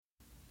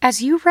As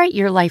you write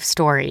your life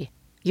story,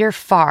 you're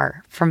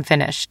far from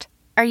finished.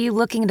 Are you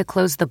looking to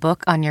close the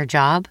book on your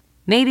job?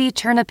 Maybe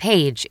turn a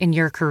page in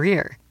your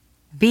career?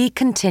 Be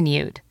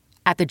continued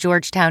at the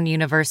Georgetown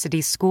University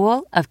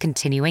School of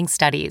Continuing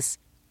Studies.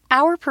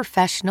 Our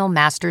professional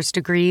master's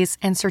degrees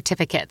and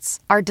certificates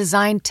are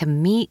designed to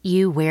meet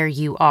you where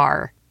you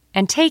are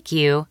and take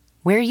you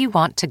where you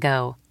want to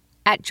go.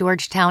 At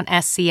Georgetown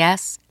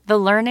SCS, the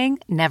learning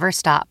never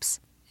stops,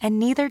 and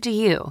neither do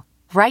you.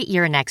 Write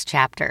your next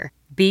chapter.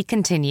 Be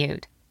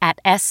continued at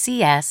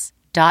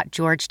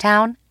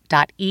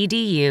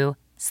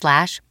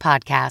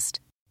scs.georgetown.edu/podcast.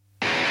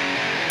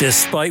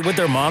 Despite what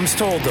their moms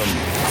told them,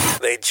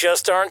 they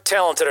just aren't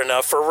talented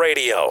enough for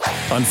radio.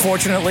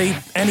 Unfortunately,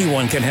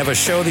 anyone can have a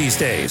show these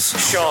days.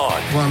 Sean.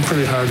 Well, I'm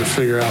pretty hard to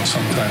figure out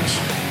sometimes.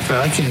 In fact,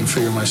 I can't even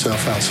figure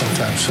myself out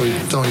sometimes, so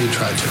don't you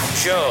try to.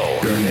 Joe.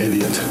 You're an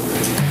idiot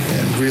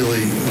and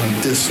really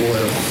a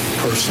disloyal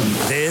person.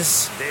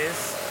 This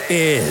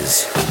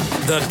is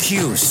the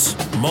Cuse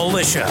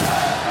Militia.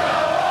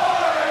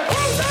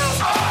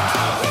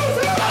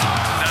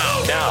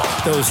 Now,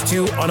 those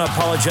two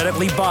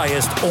unapologetically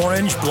biased,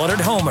 orange-blooded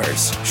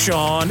homers,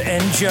 Sean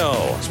and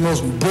Joe. It's the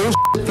most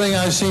bullshit thing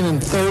I've seen in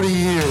 30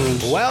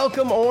 years.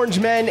 Welcome, orange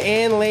men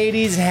and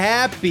ladies.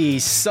 Happy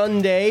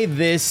Sunday.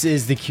 This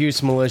is the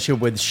Cuse Militia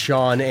with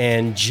Sean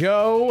and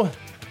Joe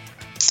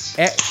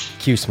at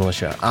Cuse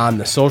Militia on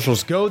the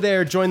socials. Go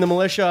there, join the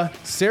militia.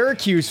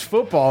 Syracuse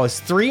football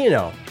is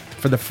 3-0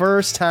 for the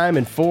first time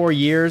in 4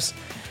 years.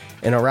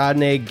 And a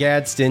Rodney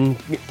Gadsden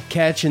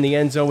catch in the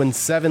end zone with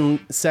 7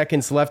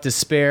 seconds left to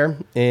spare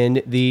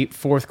in the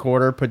fourth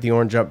quarter put the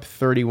Orange up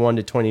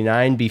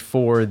 31-29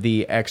 before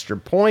the extra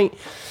point.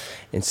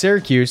 And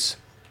Syracuse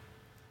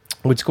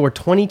would score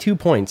 22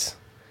 points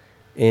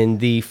in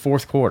the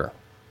fourth quarter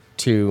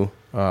to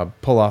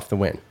pull off the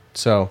win.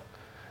 So,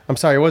 I'm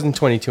sorry, it wasn't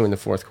 22 in the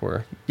fourth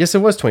quarter. Yes, it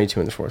was 22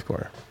 in the fourth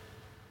quarter.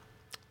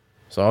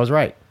 So I was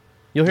right.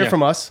 You'll hear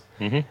from us,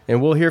 and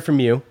we'll hear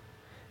from you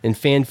in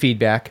fan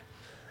feedback.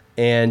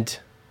 And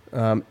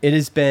it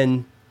has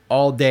been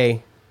all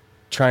day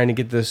trying to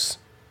get this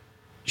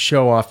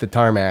show off the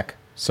tarmac.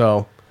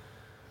 So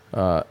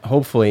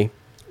hopefully,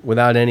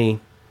 without any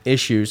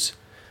issues,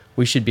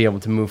 we should be able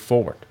to move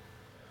forward.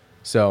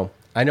 So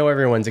I know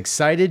everyone's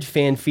excited.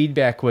 Fan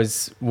feedback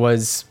was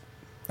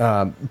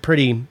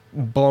pretty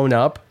blown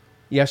up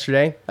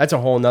yesterday. That's a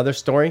whole nother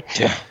story.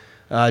 Yeah.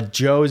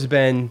 Joe's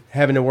been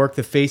having to work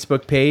the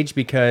Facebook page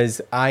because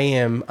I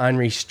am on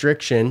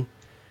restriction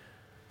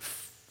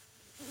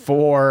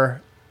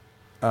for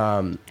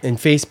in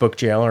Facebook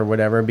jail or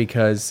whatever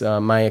because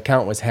my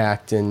account was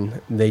hacked and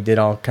they did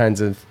all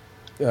kinds of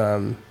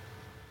they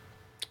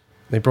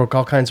broke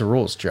all kinds of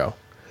rules, Joe.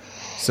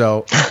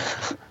 So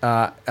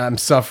I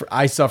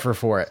suffer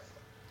for it,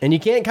 and you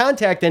can't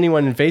contact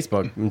anyone in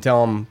Facebook and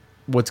tell them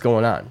what's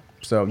going on.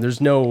 So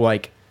there's no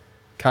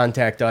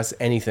contact us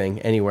anything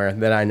anywhere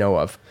that I know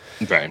of.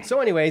 Right. So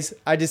anyways,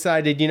 I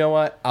decided, you know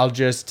what? I'll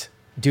just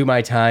do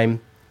my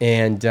time,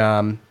 and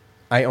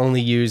I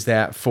only use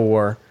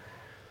Facebook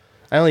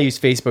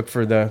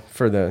for the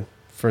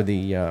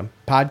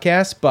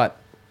podcast, but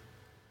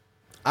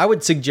I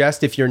would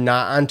suggest if you're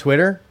not on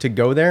Twitter to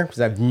go there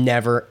because I've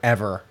never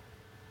ever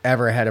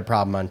had a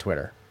problem on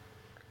Twitter.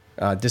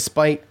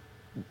 Despite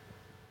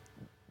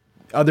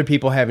other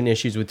people having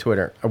issues with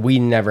Twitter, we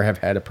never have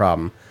had a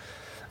problem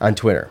on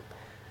Twitter.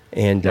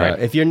 And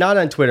if you're not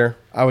on Twitter,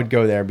 I would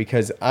go there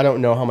because I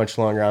don't know how much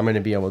longer I'm going to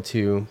be able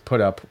to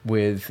put up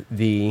with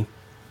the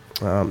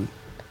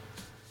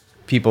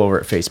people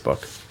over at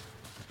Facebook.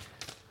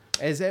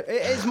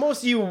 As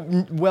most of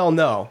you well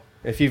know,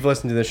 if you've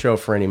listened to the show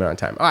for any amount of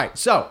time. All right,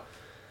 so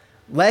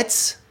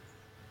let's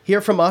hear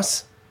from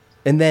us,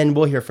 and then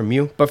we'll hear from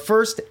you. But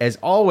first, as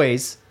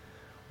always,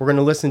 we're going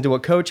to listen to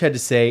what Coach had to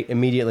say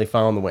immediately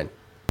following the win.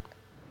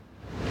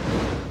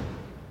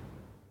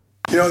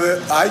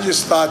 I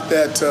just thought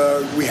that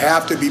we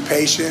have to be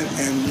patient,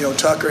 and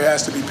Tucker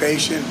has to be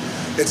patient.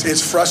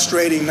 It's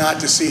frustrating not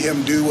to see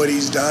him do what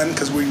he's done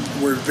because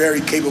we're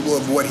very capable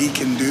of what he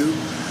can do.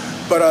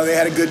 But they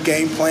had a good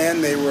game plan.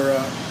 They were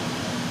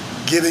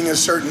giving us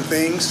certain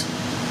things.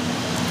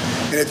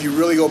 And if you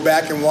really go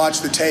back and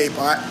watch the tape,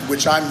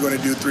 which I'm going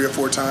to do 3 or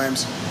 4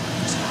 times,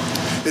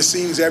 it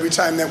seems every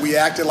time that we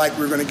acted like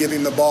we were going to give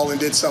him the ball and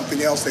did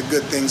something else, that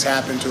good things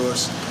happened to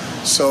us.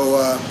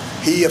 So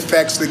he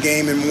affects the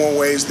game in more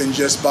ways than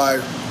just by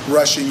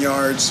rushing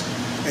yards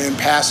and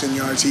passing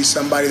yards. He's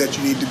somebody that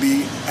you need to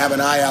have an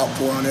eye out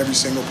for on every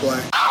single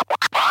play.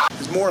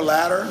 It's more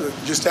ladder,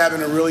 just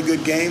having a really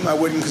good game. I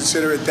wouldn't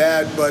consider it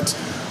that, but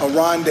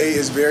Rondé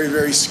is very,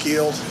 very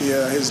skilled.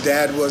 His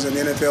dad was an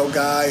NFL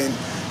guy, and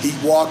he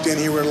walked in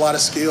here with a lot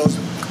of skills.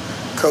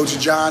 Coach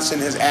Johnson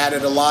has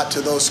added a lot to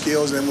those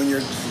skills, and when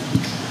you're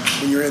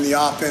in the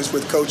offense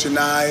with Coach and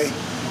I,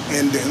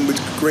 and with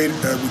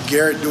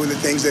Garrett doing the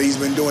things that he's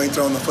been doing,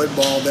 throwing the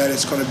football, that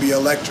it's going to be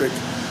electric.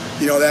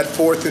 That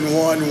 4th and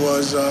 1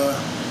 was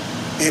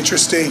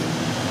interesting.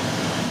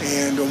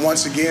 And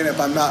once again,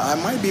 I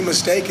might be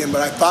mistaken,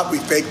 but I thought we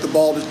faked the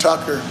ball to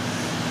Tucker,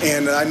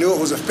 And I knew it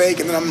was a fake,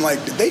 and then I'm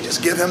like, did they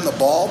just give him the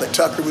ball? That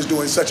Tucker was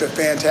doing such a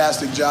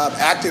fantastic job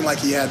acting like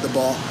he had the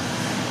ball.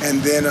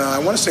 And then I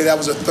want to say that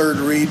was a third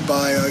read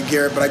by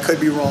Garrett, but I could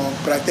be wrong.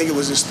 But I think it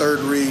was his third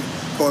read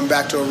going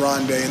back to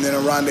Aronde. And then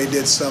Aronde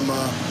did some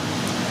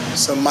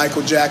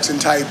Michael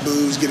Jackson-type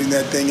boos, getting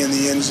that thing in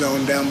the end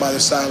zone down by the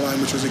sideline,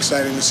 which was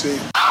exciting to see.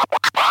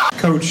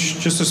 Coach,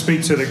 just to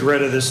speak to the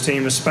grit of this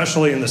team,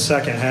 especially in the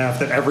second half,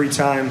 that every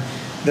time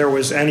there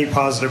was any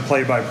positive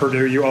play by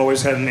Purdue, you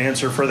always had an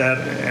answer for that,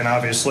 and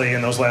obviously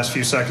in those last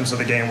few seconds of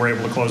the game, we're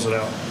able to close it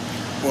out.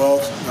 Well,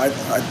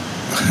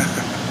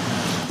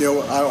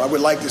 I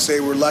would like to say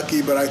we're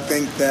lucky, but I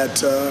think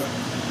that,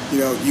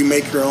 you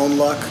make your own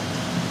luck.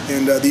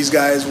 And these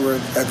guys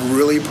have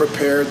really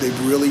prepared.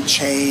 They've really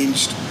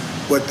changed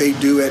what they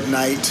do at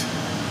night.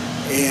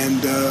 And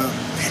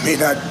they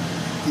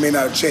may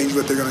not have changed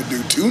what they're going to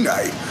do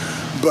tonight,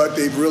 but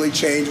they've really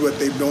changed what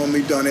they've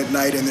normally done at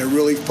night, and they're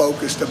really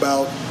focused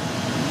about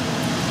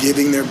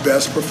giving their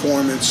best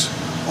performance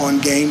on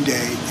game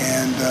day.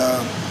 And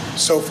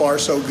so far,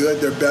 so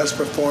good. Their best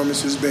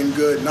performance has been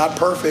good. Not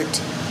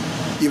perfect,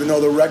 even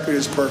though the record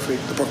is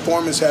perfect. The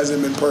performance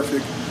hasn't been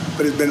perfect,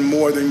 but it's been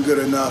more than good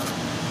enough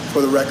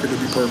for the record to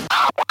be perfect.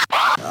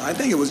 I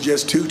think it was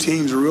just two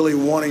teams really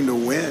wanting to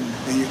win.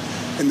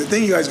 And the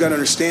thing you guys got to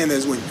understand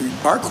is when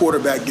our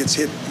quarterback gets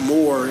hit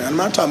more, and I'm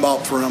not talking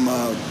about from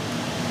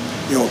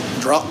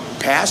drop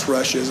pass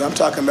rushes. I'm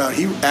talking about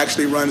he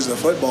actually runs the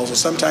football, so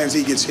sometimes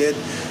he gets hit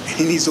and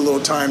he needs a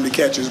little time to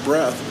catch his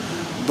breath.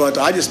 But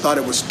I just thought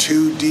it was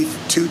two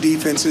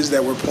defenses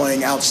that were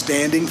playing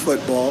outstanding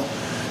football,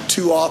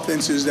 two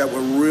offenses that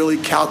were really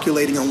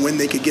calculating on when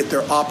they could get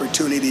their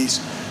opportunities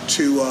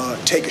to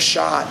take a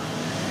shot.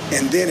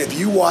 And then if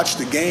you watch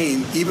the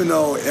game, even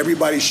though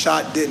everybody's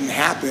shot didn't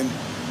happen,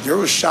 there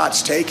were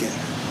shots taken.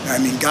 I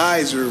mean,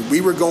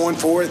 we were going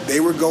for it, they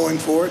were going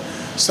for it.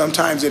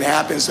 Sometimes it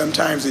happened,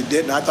 sometimes it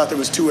didn't. I thought there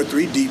was 2 or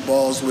 3 deep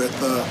balls with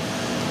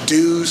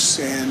Deuce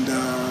and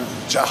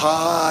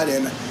Jihad,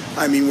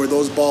 and where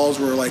those balls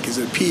were like, is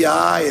it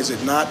PI, is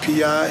it not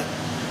PI?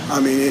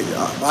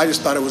 I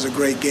just thought it was a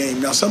great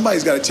game. Now,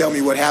 somebody's got to tell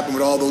me what happened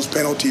with all those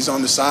penalties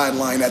on the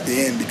sideline at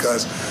the end,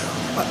 because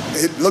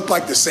it looked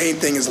like the same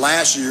thing as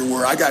last year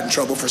where I got in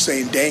trouble for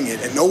saying dang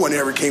it, and no one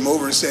ever came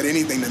over and said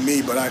anything to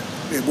me, but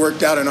it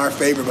worked out in our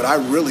favor, but I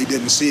really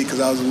didn't see it because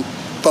I was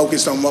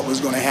focused on what was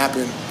going to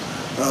happen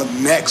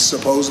next,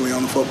 supposedly,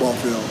 on the football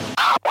field.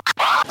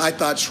 I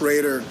thought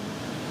Schrader,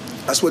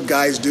 that's what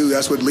guys do,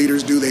 that's what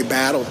leaders do, they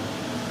battle,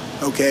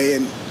 okay?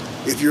 And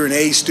if you're an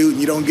A student,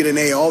 you don't get an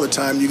A all the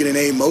time, you get an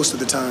A most of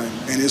the time.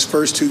 And his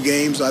first 2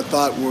 games I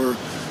thought were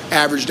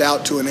averaged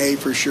out to an A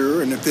for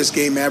sure, and if this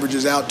game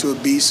averages out to a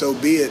B, so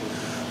be it.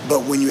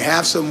 But when you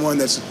have someone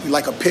that's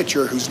like a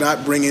pitcher who's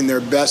not bringing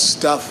their best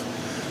stuff,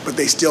 but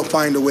they still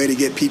find a way to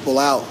get people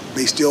out,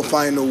 they still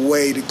find a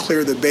way to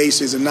clear the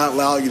bases and not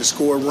allow you to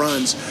score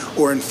runs,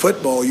 or in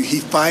football, he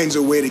finds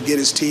a way to get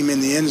his team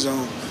in the end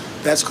zone,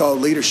 that's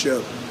called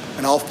leadership,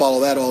 and I'll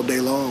follow that all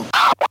day long.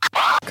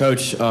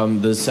 Coach,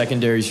 the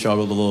secondary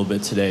struggled a little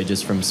bit today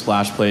just from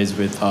splash plays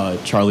with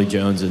Charlie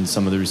Jones and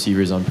some of the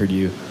receivers on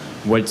Purdue.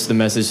 What's the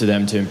message to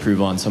them to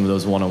improve on some of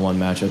those one-on-one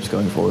matchups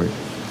going forward?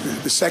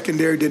 The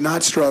secondary did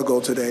not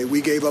struggle today.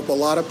 We gave up a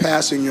lot of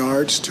passing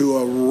yards to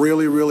a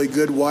really, really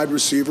good wide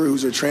receiver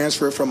who's a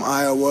transfer from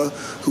Iowa,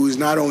 who's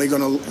not only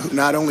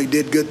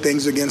did good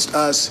things against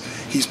us,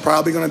 he's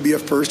probably going to be a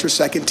first or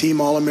second team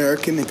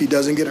All-American if he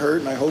doesn't get hurt,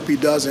 and I hope he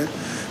doesn't,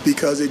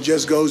 because it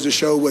just goes to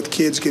show what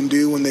kids can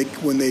do when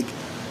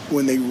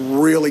they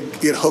really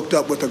get hooked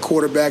up with a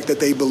quarterback that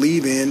they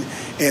believe in,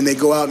 and they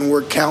go out and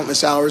work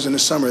countless hours in the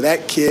summer.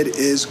 That kid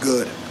is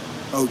good,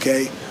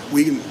 okay?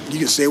 You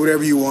can say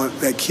whatever you want.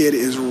 That kid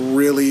is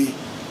really,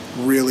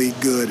 really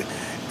good.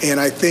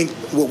 And I think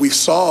what we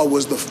saw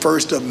was the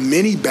first of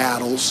many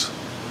battles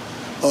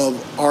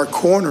of our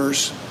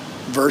corners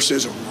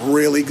versus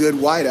really good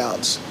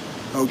wideouts,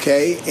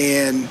 okay?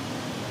 And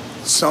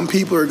some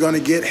people are going to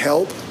get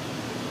help.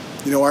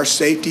 Our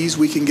safeties,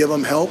 we can give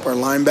them help. Our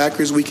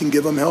linebackers, we can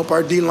give them help.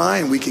 Our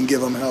D-line, we can give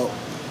them help.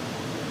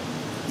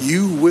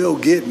 You will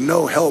get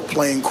no help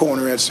playing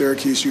corner at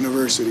Syracuse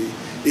University.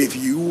 If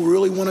you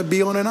really want to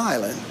be on an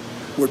island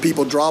where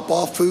people drop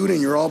off food and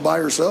you're all by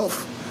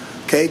yourself,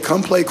 okay,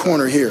 come play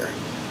corner here,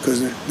 because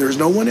there's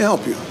no one to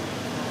help you.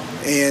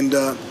 And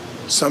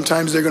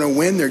sometimes they're going to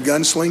win, they're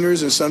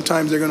gunslingers, and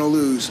sometimes they're going to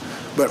lose.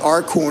 But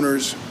our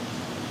corners,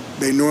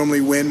 they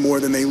normally win more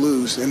than they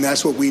lose, and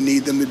that's what we need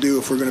them to do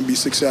if we're going to be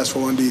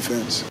successful on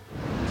defense.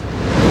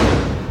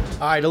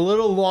 All right, a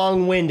little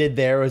long-winded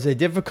there. It was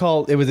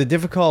a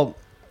difficult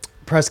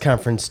press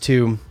conference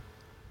to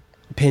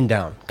pin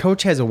down.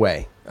 Coach has a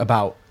way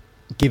about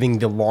giving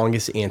the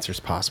longest answers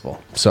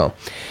possible. So,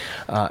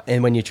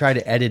 and when you try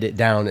to edit it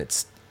down,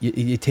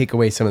 you take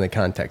away some of the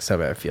context of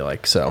it, I feel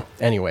like. So,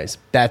 anyways,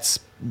 that's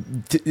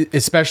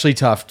especially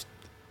tough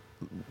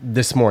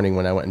this morning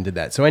when I went and did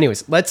that. So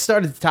anyways, let's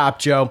start at the top,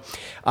 Joe.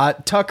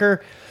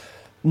 Tucker,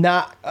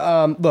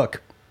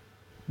 look,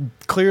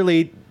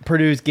 clearly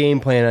Purdue's game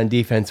plan on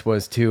defense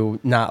was to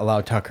not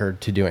allow Tucker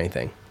to do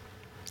anything.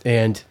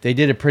 and they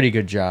did a pretty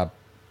good job.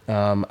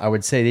 I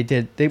would say they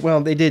did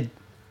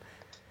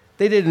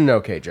an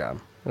okay job.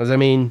 Because, I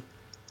mean,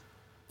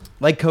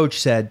 like Coach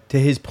said, to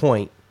his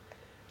point,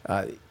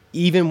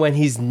 even when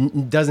he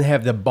doesn't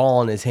have the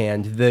ball in his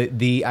hand,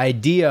 the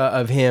idea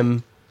of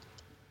him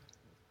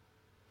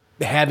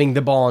having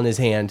the ball in his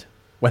hand,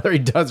 whether he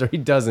does or he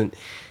doesn't,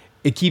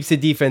 it keeps the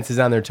defenses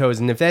on their toes.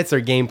 And if that's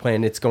their game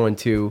plan, it's going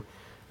to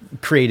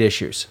create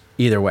issues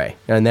either way.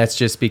 And that's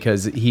just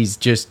because he's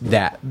just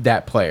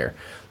that player.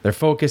 They're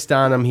focused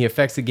on him. He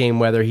affects the game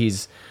whether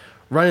he's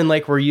running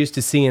like we're used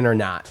to seeing or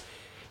not.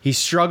 He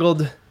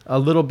struggled a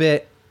little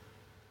bit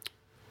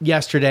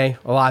yesterday,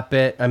 a lot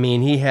bit. I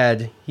mean, he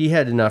had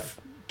enough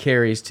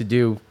carries to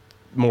do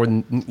more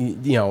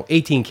than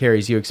 18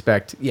 carries. You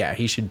expect,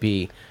 he should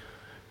be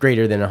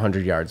greater than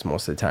 100 yards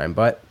most of the time.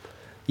 But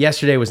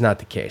yesterday was not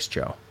the case,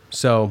 Joe.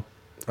 So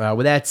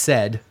with that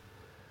said,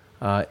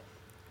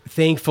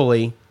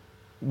 thankfully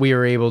they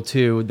were able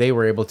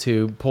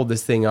to pull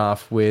this thing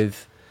off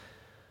with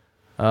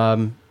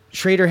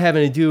Schrader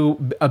having to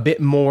do a bit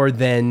more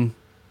than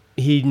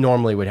he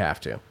normally would have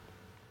to.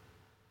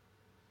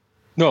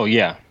 No,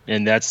 yeah.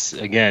 And that's,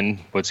 again,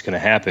 what's going to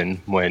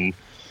happen when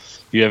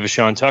you have a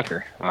Sean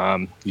Tucker.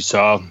 You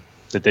saw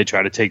that they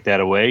try to take that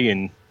away,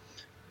 and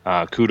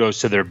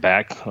kudos to their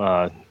back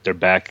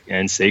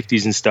end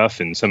safeties and stuff,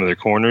 and some of their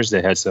corners.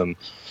 They had some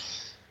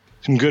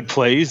good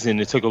plays,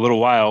 and it took a little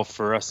while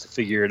for us to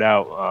figure it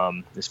out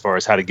as far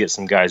as how to get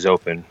some guys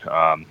open.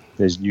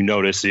 As you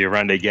notice, the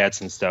Oronde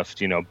Gadsden stuff,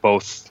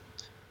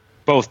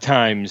 both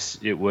times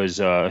it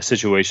was a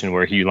situation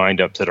where he lined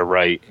up to the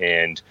right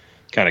and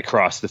kind of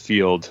crossed the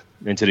field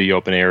into the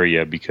open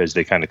area because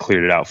they kind of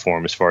cleared it out for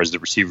him as far as the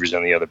receivers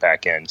on the other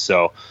back end.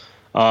 So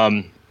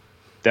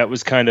that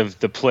was kind of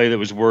the play that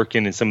was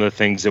working and some of the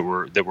things that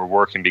were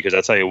working, because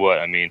I'll tell you what,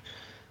 I mean,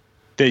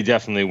 they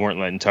definitely weren't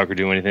letting Tucker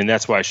do anything.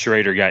 That's why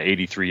Schrader got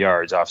 83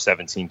 yards off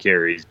 17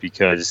 carries,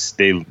 because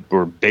they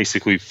were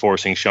basically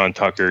forcing Sean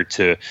Tucker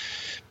to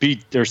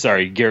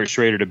Garrett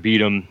Schrader to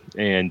beat him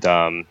and,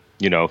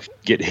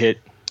 get hit.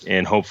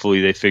 And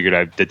hopefully they figured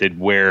out that they'd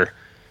wear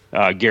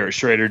Garrett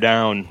Schrader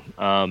down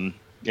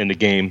in the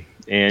game.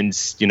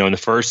 And, in the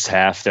first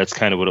half, that's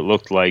kind of what it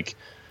looked like.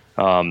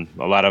 A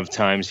lot of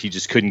times he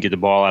just couldn't get the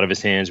ball out of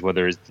his hands,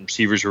 whether his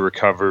receivers were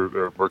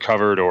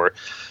covered or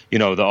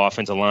the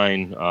offensive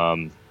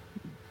line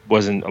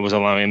wasn't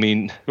allowing. I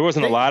mean, there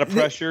wasn't a lot of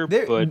pressure,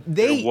 but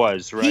there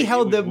was, right? He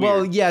held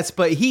yes,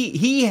 but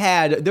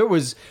there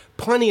was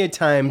plenty of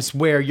times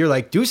where you're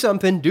like, do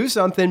something,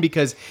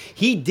 because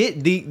he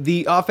did,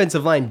 the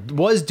offensive line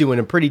was doing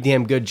a pretty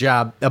damn good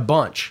job, a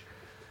bunch.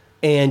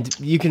 And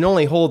you can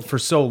only hold for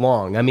so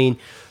long. I mean,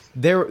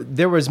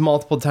 there was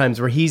multiple times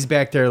where he's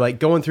back there like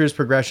going through his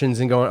progressions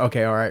and going,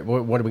 okay, all right,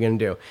 what are we going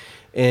to do?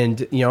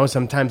 And,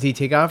 sometimes he'd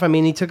take off. I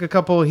mean, he took a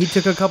couple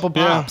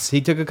pops.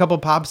 He took a couple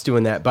pops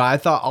doing that. But I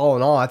thought all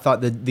in all,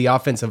 the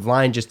offensive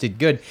line just did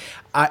good.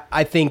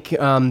 I think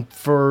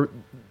for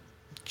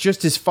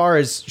just as far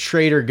as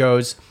Schrader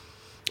goes,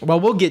 well,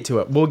 we'll get to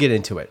it. We'll get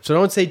into it. So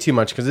don't say too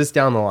much because it's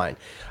down the line.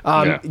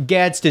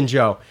 Gadsden,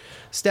 Joe,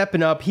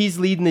 stepping up. He's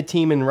leading the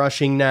team in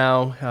rushing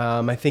now.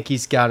 I think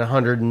he's got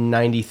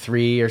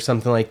 193 or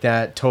something like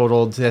that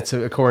totaled. That's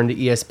according to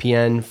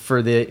ESPN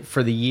for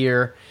the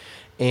year.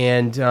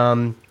 And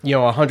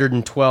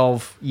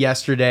 112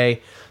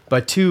 yesterday,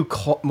 but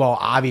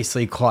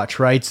obviously clutch,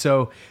 right?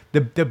 So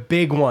the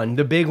big one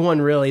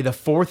really, the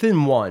 4th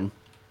and 1,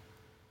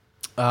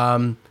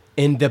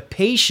 and the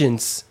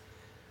patience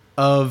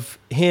of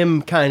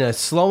him kind of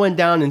slowing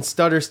down and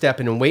stutter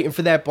stepping and waiting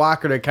for that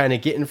blocker to kind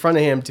of get in front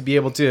of him to be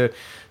able to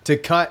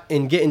cut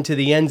and get into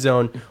the end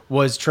zone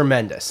was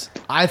tremendous.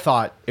 I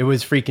thought it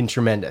was freaking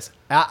tremendous.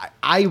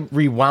 I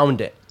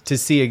rewound it to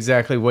see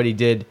exactly what he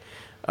did.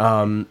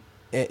 And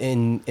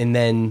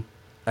then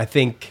I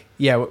think,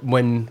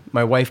 when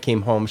my wife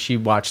came home, she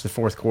watched the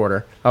 4th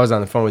quarter. I was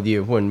on the phone with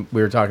you when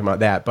we were talking about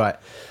that,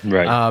 but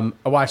right.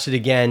 I watched it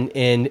again,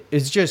 and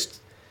it's just,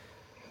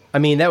 I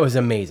mean, that was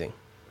amazing.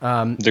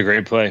 It's a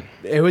great play.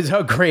 It was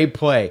a great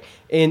play,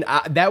 and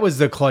that was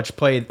the clutch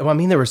play. Well, I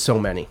mean, there were so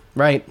many,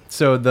 right?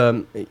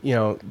 So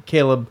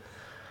Caleb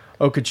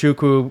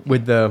Okechukwu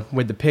with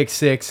the pick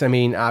 6. I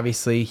mean,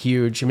 obviously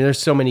huge. I mean, there's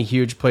so many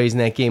huge plays in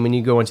that game. When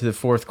you go into the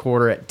 4th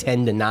quarter at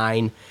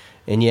 10-9.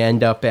 And you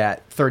end up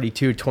at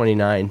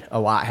 32-29. A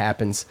lot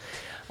happens.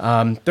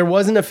 There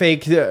wasn't a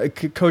fake.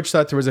 Coach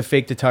thought there was a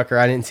fake to Tucker.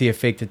 I didn't see a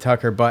fake to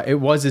Tucker, but it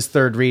was his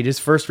 3rd read. His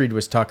first read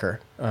was Tucker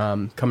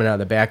coming out of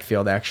the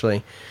backfield,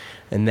 actually.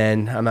 And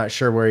then I'm not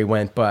sure where he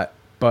went, but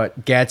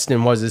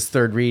Gadsden was his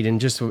 3rd read, and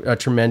just a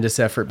tremendous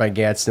effort by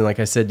Gadsden, like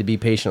I said, to be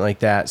patient like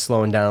that,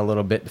 slowing down a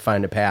little bit to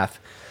find a path.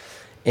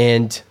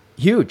 And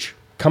huge,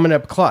 coming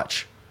up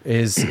clutch.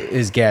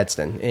 Is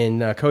Gadsden.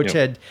 And Coach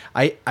had,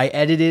 I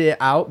edited it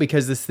out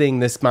because this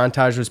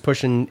montage was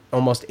pushing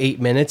almost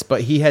 8 minutes,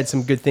 but he had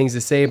some good things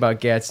to say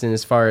about Gadsden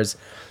as far as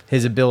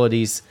his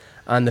abilities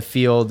on the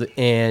field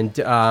and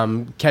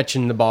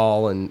catching the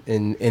ball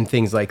and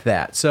things like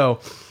that. So,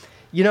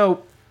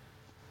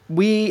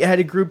 we had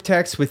a group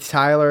text with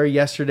Tyler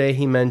yesterday.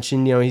 He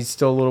mentioned, he's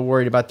still a little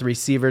worried about the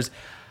receivers.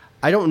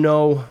 I don't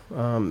know.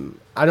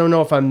 I don't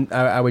know if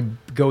I would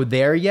go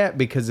there yet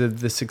because of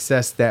the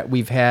success that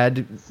we've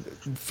had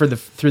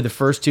through the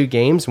first 2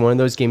 games. One of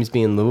those games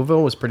being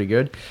Louisville was pretty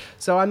good.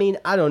 So I mean,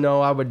 I don't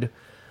know. I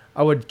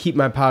would keep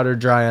my powder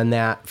dry on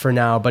that for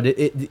now.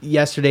 But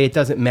yesterday it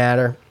doesn't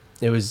matter.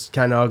 It was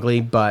kind of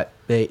ugly, but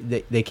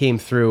they came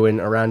through and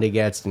around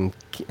against and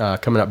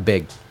coming up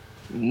big.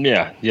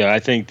 Yeah. I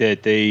think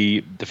that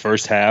the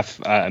first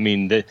half. I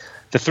mean, the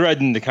thread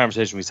in the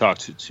conversation we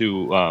talked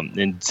to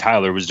and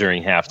Tyler was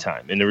during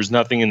halftime, and there was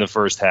nothing in the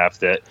first half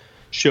that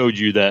showed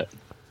you that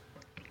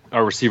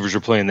our receivers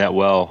were playing that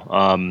well.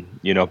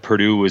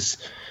 Purdue was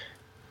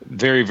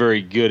very,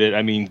 very good at.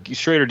 I mean,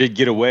 Schrader did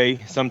get away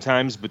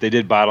sometimes, but they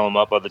did bottle him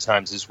up other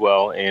times as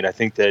well. And I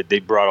think that they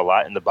brought a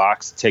lot in the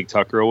box to take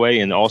Tucker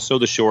away, and also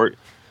the short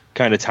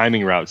kind of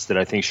timing routes that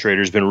I think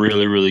Schrader's been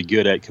really, really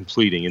good at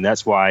completing, and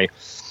that's why.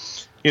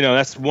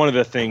 That's one of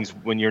the things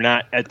when you're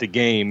not at the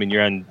game and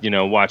you're on,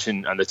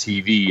 watching on the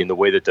TV and the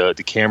way that the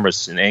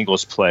cameras and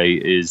angles play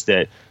is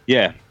that,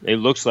 it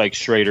looks like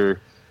Schrader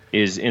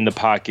is in the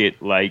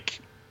pocket like,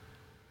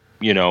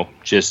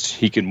 just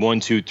he can 1,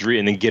 2, 3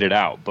 and then get it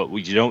out. But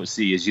what you don't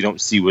see is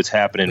what's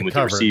happening with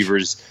coverage. The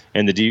receivers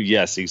and the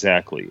yes,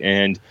 exactly.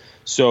 And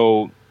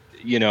so,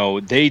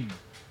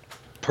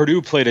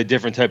 Purdue played a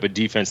different type of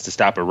defense to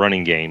stop a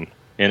running game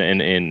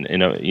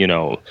and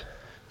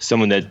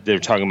someone that they're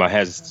talking about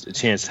has a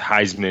chance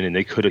Heisman, and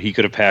he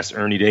could have passed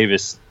Ernie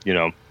Davis,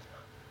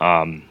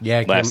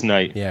 last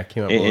night. Yeah,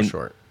 came up a little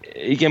short.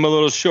 He came a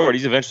little short.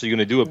 He's eventually going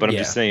to do it, but I'm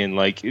just saying,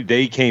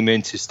 they came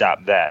in to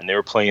stop that, and they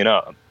were playing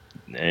up.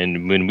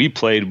 And when we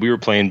played, we were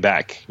playing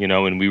back,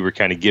 and we were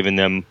kind of giving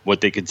them what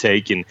they could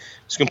take, and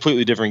it's a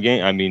completely different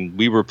game. I mean,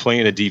 we were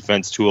playing a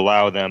defense to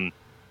allow them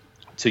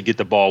to get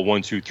the ball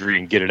 1, 2, 3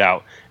 and get it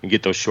out and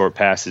get those short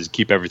passes,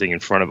 keep everything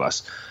in front of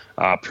us.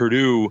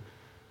 Purdue.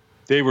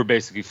 They were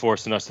basically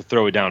forcing us to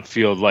throw it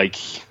downfield like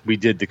we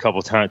did the couple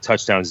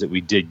touchdowns that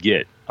we did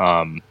get.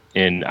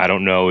 And I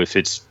don't know if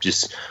it's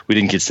just we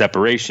didn't get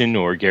separation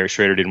or Garrett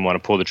Schrader didn't want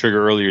to pull the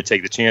trigger earlier,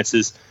 take the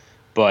chances.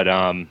 But,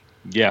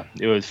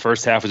 it was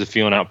first half was a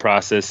feeling out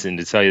process. And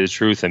to tell you the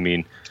truth, I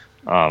mean,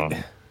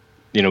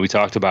 we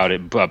talked about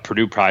it, but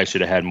Purdue probably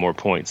should have had more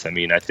points. I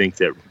mean, I think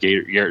that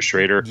Garrett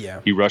Schrader,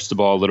 he rushed the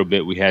ball a little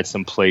bit. We had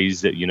some plays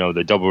that,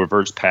 the double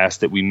reverse pass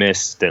that we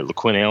missed that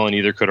LaQuinn Allen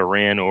either could have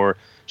ran or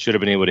should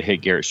have been able to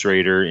hit Garrett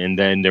Schrader. And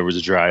then there was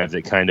a drive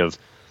that kind of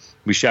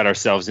we shot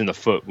ourselves in the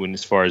foot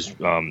as far as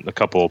a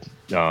couple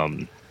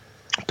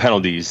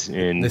penalties.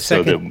 And the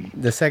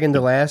second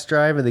to last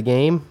drive of the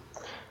game?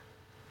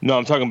 No,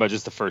 I'm talking about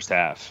just the first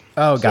half.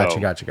 Oh, gotcha.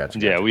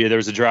 Yeah, there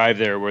was a drive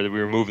there where we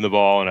were moving the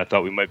ball, and I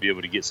thought we might be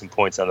able to get some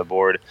points on the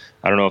board.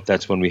 I don't know if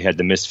that's when we had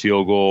the missed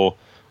field goal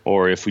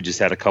or if we just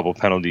had a couple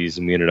penalties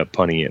and we ended up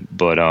punting it.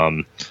 But,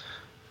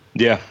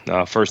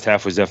 first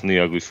half was definitely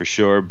ugly for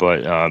sure.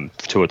 But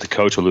to what the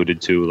coach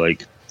alluded to,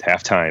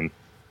 halftime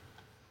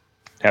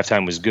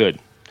was good.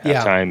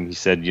 Halftime, he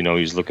said, he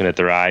was looking at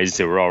their eyes.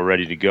 They were all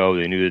ready to go.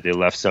 They knew that they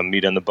left some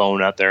meat on the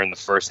bone out there in the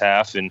first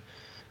half, and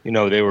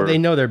they were. They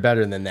know they're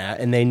better than that,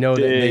 and they know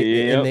that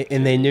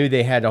they knew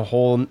they had a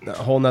whole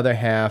nother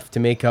half to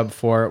make up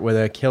for it with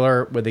a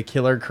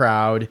killer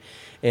crowd.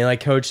 And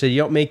like Coach said, you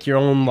don't make your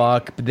own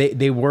luck. But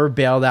they were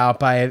bailed out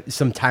by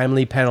some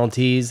timely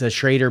penalties. A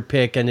Schrader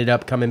pick ended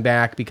up coming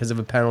back because of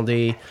a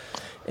penalty,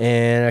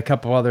 and a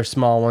couple other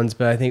small ones.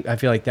 But I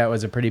feel like that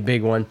was a pretty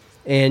big one.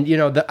 And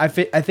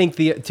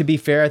to be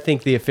fair, I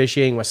think the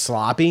officiating was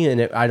sloppy,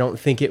 and I don't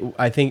think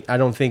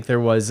there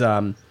was.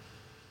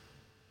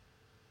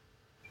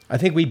 I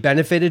think we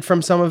benefited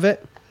from some of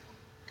it,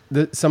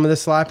 some of the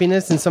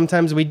sloppiness, and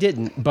sometimes we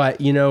didn't.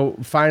 But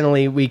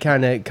finally we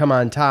kind of come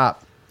on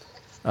top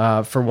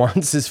for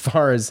once as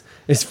far as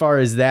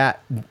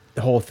that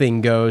whole thing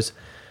goes.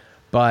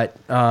 But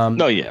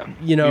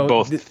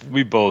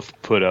we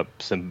both put up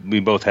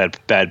we both had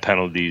bad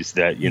penalties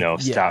that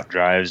stopped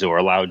drives or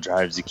allowed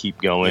drives to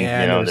keep going.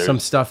 Yeah, there was some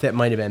stuff that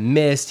might have been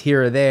missed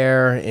here or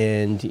there,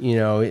 and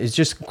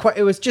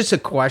it was just a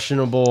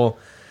questionably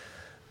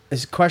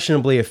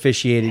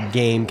officiated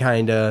game,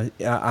 kind of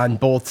on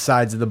both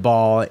sides of the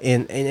ball.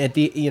 And at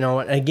the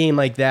a game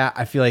like that,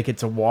 I feel like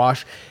it's a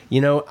wash.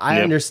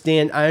 I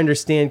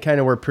understand kind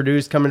of where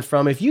Purdue's coming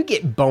from. If you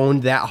get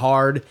boned that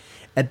hard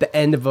at the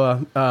end of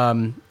a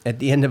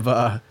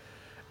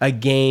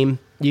game,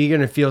 you're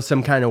gonna feel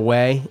some kind of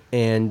way.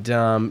 And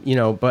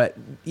but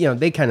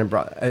they kind of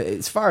brought,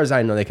 as far as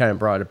I know, they kind of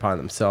brought it upon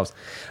themselves.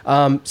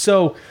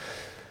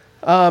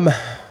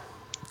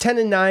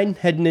 10-9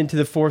 heading into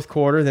the fourth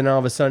quarter. Then all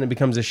of a sudden it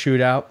becomes a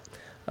shootout.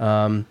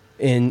 And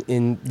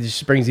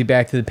this brings you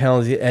back to the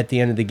penalty at the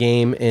end of the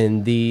game.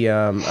 And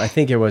I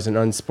think it was an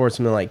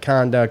unsportsmanlike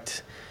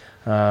conduct.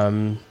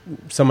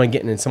 Someone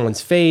getting in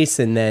someone's face,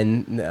 and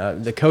then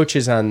the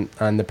coaches on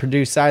the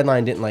Purdue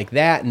sideline didn't like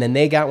that, and then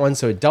they got one,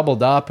 so it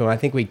doubled up. And I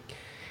think we,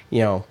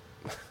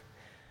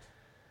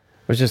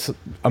 was just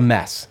a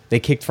mess. They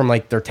kicked from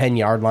like their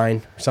 10-yard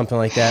line or something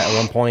like that at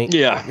one point.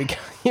 Yeah.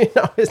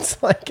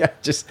 It's like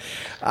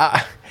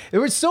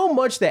there was so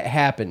much that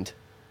happened.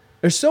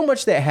 There's so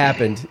much that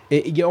happened.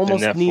 You almost in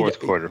that need fourth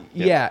quarter.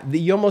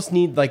 you almost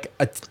need like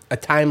a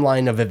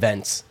timeline of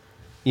events,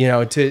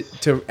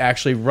 to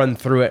actually run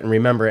through it and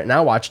remember it. And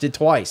I watched it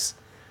twice.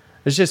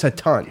 There's just a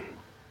ton.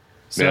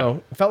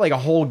 So it felt like a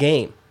whole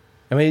game.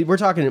 I mean, we're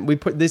talking.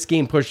 This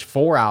game pushed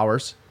 4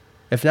 hours,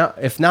 if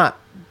not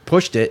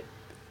pushed it.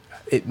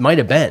 It might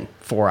have been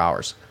 4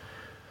 hours.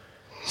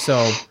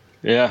 So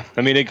yeah,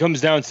 I mean, it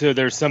comes down to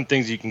there's some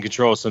things you can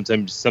control,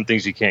 sometimes some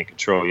things you can't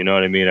control. You know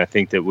what I mean? I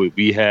think that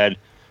we had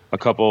a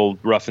couple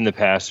roughing the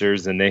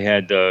passers, and they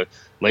had the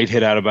late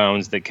hit out of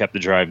bounds that kept the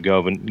drive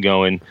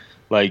going.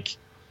 Like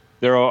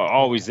there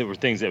were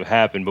things that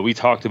happened, but we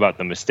talked about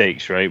the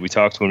mistakes, right? We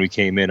talked when we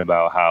came in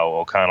about how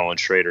O'Connell and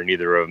Schrader,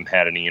 neither of them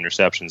had any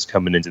interceptions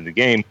coming into the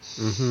game.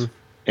 Mm-hmm.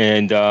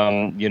 And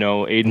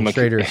Aiden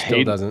Schrader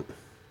still doesn't.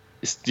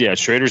 Yeah,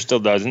 Schrader still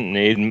doesn't,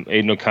 and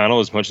Aiden O'Connell,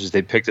 as much as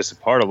they picked us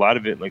apart, a lot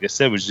of it, like I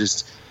said, was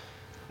just,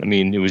 I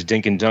mean, it was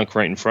dink and dunk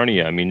right in front of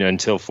you. I mean,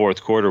 until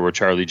fourth quarter where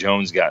Charlie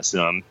Jones got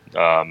some,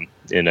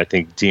 and I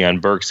think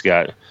Deion Burks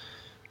got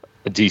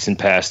a decent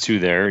pass too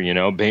there.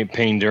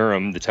 Payne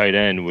Durham, the tight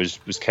end, was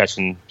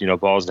catching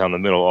balls down the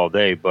middle all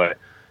day, but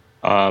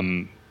I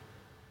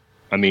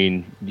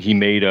mean, he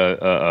made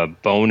a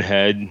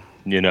bonehead,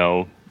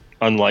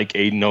 unlike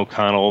Aiden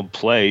O'Connell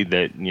play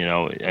that,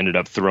 ended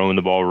up throwing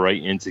the ball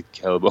right into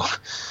Caleb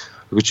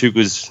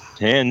Okachukwu's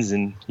hands,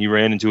 and he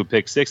ran into a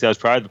pick six. That was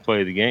probably the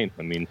play of the game.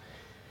 I mean,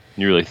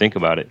 you really think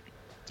about it.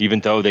 Even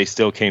though they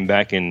still came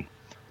back and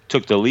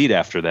took the lead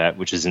after that,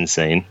 which is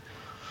insane.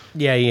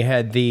 Yeah, you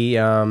had the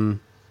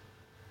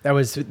that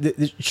was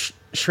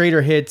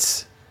Schrader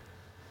hits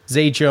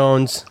Zay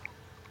Jones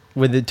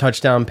with the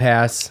touchdown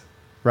pass,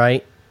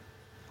 right?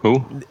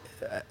 Who?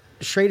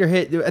 Schrader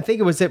hit. I think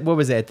it was at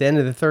at the end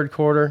of the third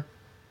quarter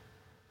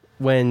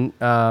when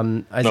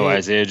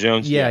Isaiah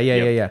Jones.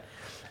 Yeah.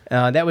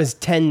 That was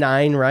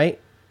 10-9, right?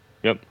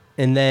 Yep.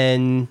 And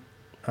then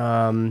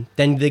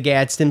the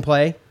Gadsden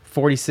play,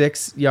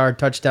 46-yard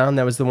touchdown.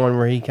 That was the one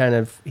where he kind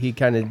of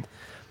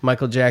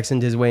Michael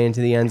Jacksoned his way into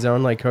the end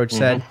zone, like Coach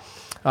said.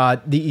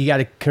 You got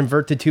to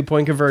convert the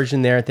 2-point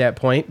conversion there at that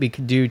point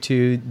due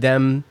to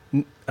them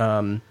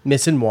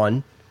missing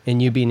one. And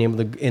you being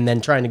able to, and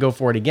then trying to go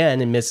for it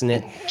again and missing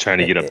it. Trying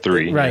to get up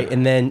 3. Right. Yeah.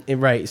 And then,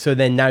 so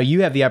then now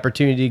you have the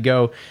opportunity to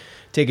go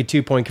take a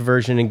 2-point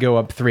conversion and go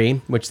up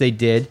 3, which they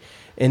did.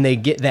 And they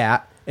get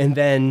that. And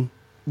then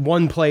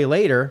one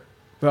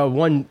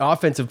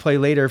offensive play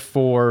later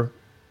for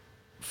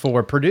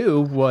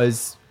Purdue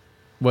was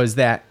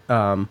that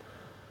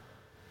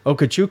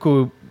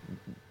Okachukwu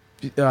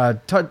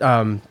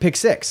pick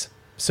 6.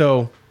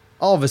 So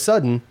all of a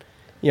sudden,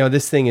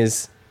 this thing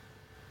is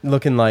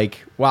looking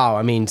like, wow,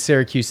 I mean,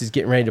 Syracuse is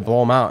getting ready to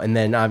blow them out. And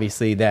then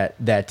obviously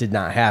that did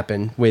not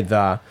happen with,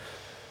 a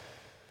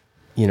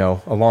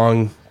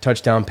long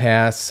touchdown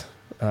pass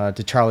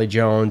to Charlie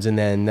Jones and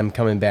then them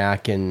coming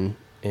back and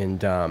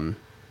it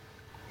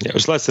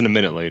was less than a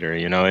minute later, a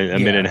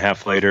minute and a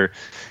half later.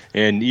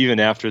 And even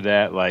after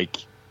that, like,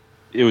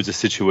 it was a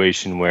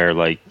situation where,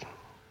 like,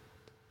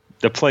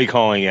 the play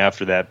calling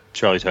after that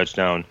Charlie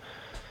touchdown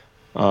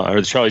or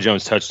the Charlie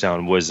Jones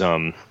touchdown was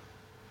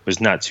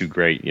not too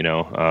great.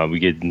 We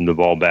get the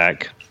ball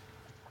back,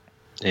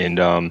 and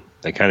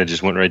they kind of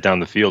just went right down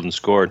the field and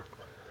scored.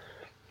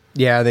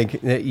 Yeah, and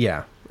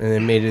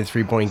then made it a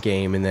 3-point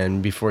game, and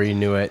then before you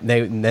knew it,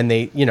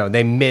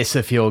 they miss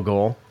a field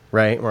goal,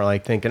 right? We're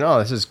like thinking, oh,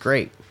 this is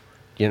great,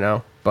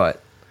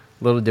 but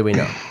little did we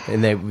know,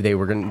 and they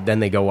were gonna, then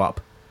they go up.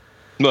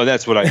 No,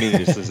 that's what I mean.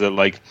 is that,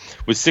 like,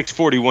 with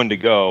 6:41 to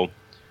go,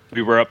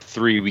 we were up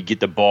 3. We get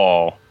the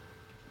ball,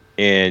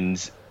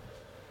 and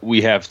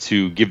we have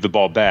to give the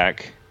ball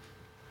back,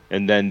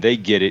 and then they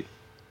get it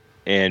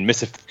and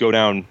miss a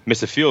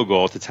field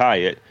goal to tie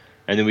it,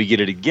 and then we get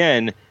it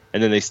again,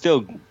 and then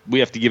we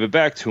have to give it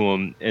back to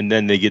them, and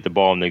then they get the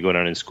ball and they go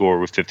down and score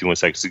with 51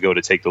 seconds to go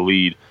to take the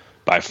lead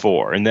by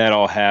 4, and that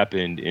all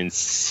happened in,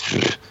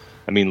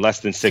 less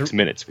than 6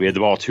 minutes. We had the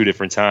ball 2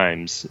 different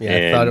times.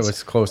 Yeah, I thought it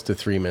was close to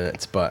 3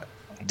 minutes, but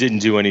didn't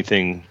do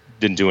anything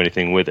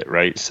with it,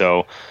 right?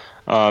 So.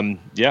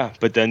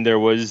 But then there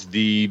was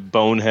the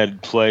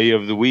bonehead play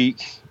of the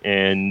week,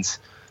 and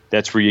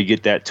that's where you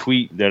get that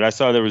tweet that I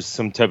saw. There was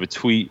some type of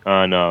tweet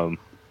on,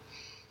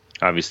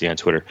 obviously on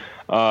Twitter,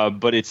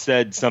 but it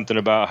said something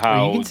about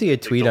how you can see a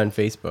tweet on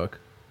Facebook.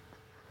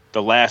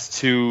 The last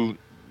 2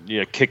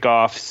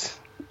 kickoffs,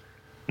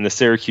 and the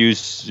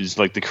Syracuse is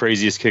like the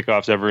craziest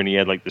kickoffs ever, and he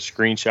had like the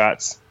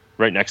screenshots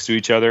right next to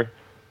each other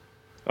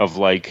of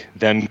like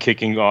them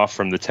kicking off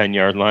from the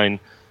 10-yard line.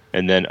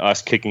 And then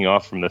us kicking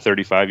off from the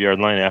 35-yard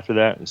line after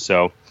that.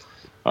 So,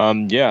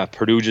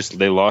 Purdue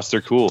they lost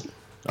their cool.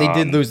 They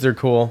did lose their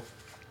cool.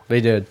 They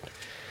did.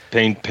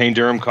 Payne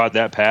Durham caught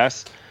that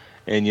pass.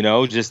 And,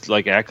 just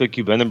like act like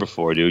you've been there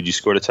before, dude. You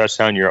scored a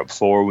touchdown. You're up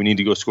 4. We need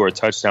to go score a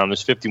touchdown.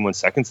 There's 51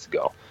 seconds to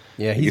go.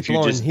 Yeah,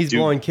 he's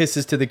blowing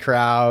kisses to the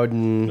crowd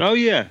and oh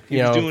yeah,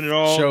 he was doing it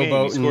all.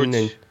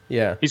 Showboating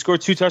he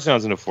scored 2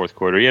 touchdowns in the fourth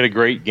quarter. He had a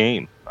great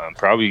game,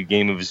 probably a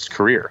game of his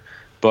career.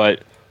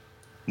 But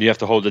you have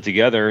to hold it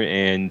together,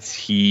 and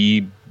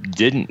he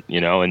didn't.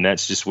 And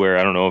that's just where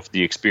I don't know if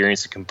the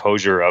experience and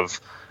composure of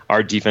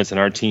our defense and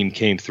our team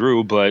came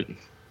through, but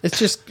it's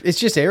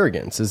just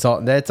arrogance.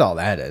 That's all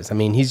that is. I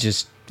mean, he's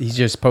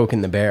just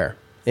poking the bear,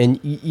 and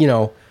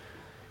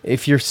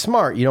if you're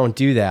smart, you don't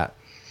do that.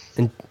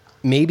 And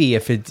maybe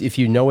if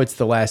you know it's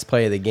the last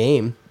play of the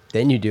game,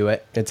 then you do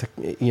it. It's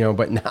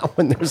but not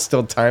when there's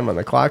still time on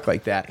the clock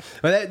like that.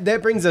 But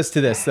that brings us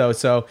to this though.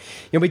 So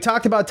we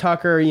talked about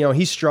Tucker.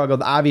 He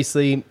struggled.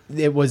 Obviously,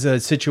 it was a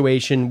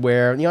situation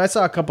where I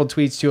saw a couple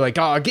tweets too, like,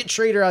 "Oh, get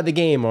Schrader out of the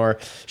game," or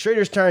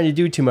 "Schrader's trying to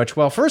do too much."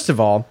 Well, first of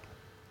all,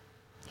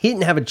 he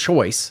didn't have a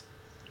choice.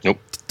 Nope.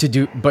 To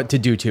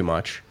do too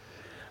much.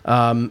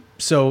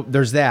 So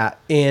there's that,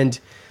 and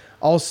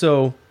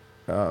also,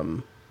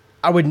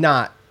 I would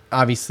not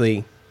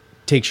obviously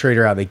take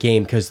Schrader out of the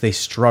game because they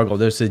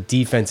struggled. There's a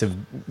defensive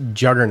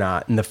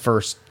juggernaut in the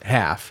first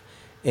half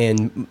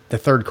and the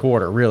third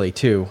quarter, really,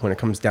 too, when it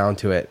comes down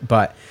to it.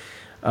 But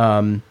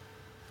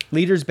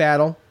leaders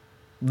battle,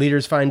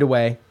 leaders find a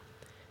way,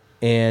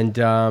 and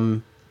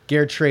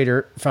Garrett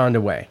Schrader found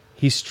a way.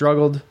 He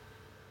struggled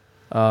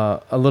a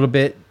little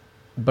bit,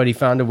 but he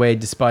found a way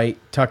despite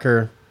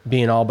Tucker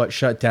being all but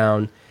shut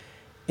down,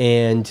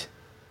 and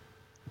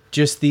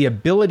just the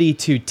ability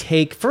to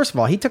take. First of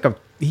all, he took a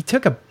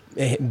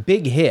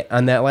big hit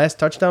on that last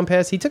touchdown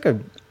pass. He took a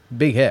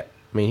big hit.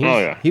 I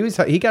mean,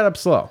 he got up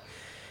slow,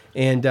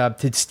 and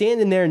to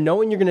stand in there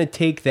knowing you're going to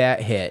take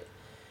that hit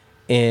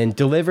and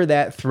deliver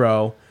that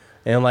throw,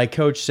 and like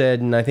Coach said,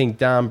 and I think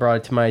Dom brought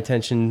it to my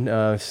attention,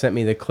 sent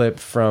me the clip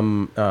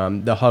from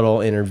the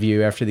huddle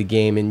interview after the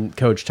game, and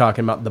Coach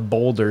talking about the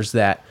boulders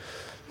that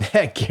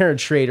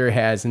Garrett Schrader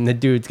has, and the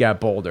dude's got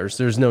boulders.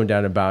 There's no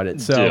doubt about it.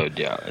 So, dude,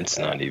 yeah, it's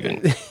not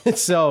even.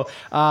 So,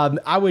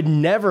 I would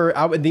never.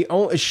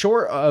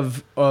 Short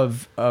of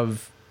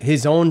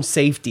his own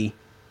safety,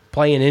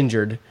 playing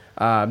injured,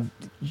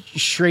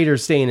 Schrader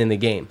staying in the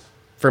game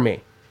for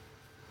me,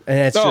 and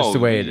that's just the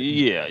way it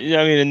is.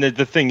 Yeah. I mean, and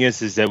the thing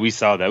is that we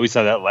saw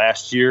that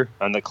last year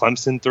on the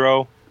Clemson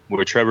throw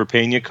where Trevor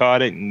Pena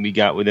caught it, and we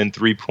got within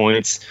 3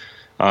 points.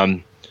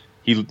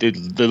 They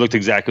looked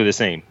exactly the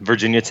same.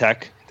 Virginia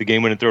Tech, the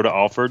game-winning throw to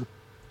Alford,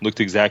 looked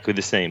exactly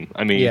the same.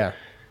 I mean,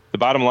 The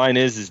bottom line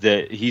is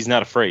that he's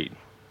not afraid.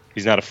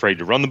 He's not afraid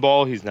to run the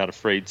ball. He's not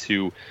afraid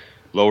to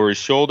lower his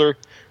shoulder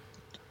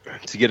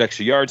to get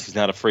extra yards. He's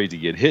not afraid to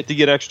get hit to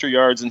get extra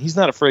yards. And he's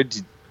not afraid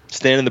to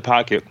stand in the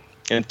pocket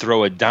and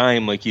throw a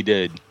dime like he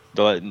did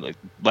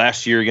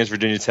last year against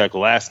Virginia Tech,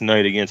 last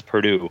night against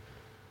Purdue.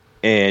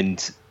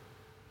 And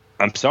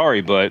I'm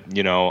sorry, but,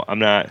 I'm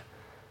not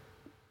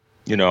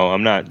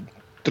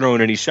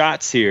throwing any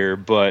shots here,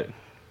 but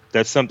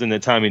that's something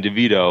that Tommy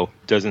DeVito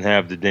doesn't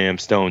have the damn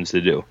stones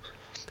to do.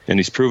 And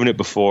he's proven it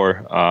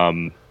before.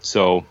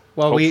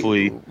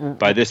 Hopefully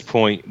by this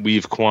point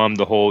we've qualmed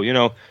the whole,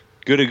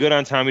 good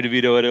on Tommy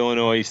DeVito at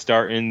Illinois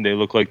starting. They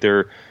look like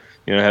they're,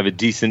 have a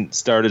decent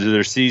start to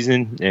their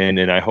season, and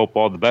I hope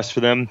all the best for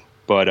them.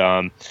 But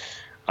I'm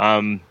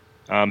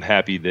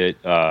happy that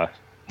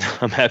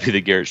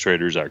Garrett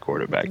Schrader is our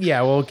quarterback.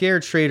 Yeah, well,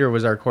 Garrett Schrader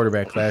was our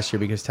quarterback last year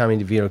because Tommy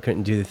DeVito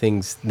couldn't do the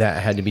things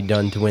that had to be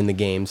done to win the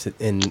games,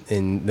 and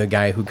the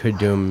guy who could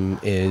do them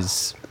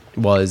is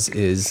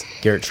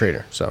Garrett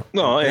Schrader. So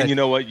no, and you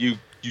know what, you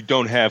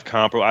don't have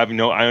comparable.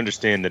 I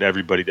understand that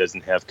everybody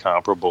doesn't have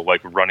comparable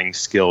like running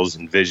skills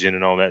and vision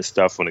and all that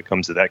stuff when it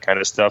comes to that kind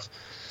of stuff,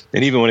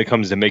 and even when it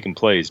comes to making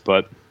plays.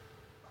 But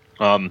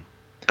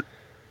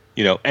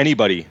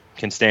anybody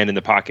can stand in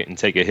the pocket and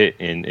take a hit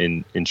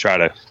and try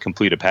to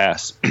complete a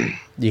pass.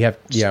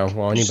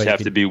 Anybody just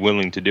have to be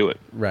willing to do it.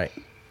 Right.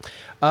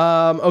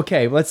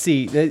 Okay, let's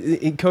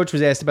see. Coach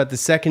was asked about the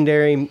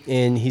secondary,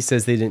 and he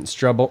says they didn't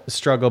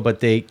struggle, but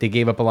they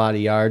gave up a lot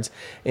of yards.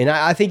 And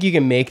I think you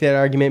can make that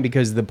argument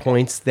because of the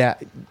points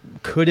that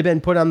could have been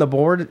put on the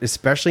board,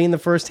 especially in the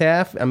first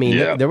half. I mean,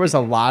 there was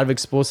a lot of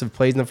explosive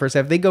plays in the first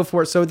half. They go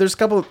for it. So there's a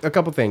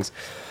couple things.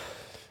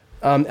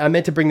 I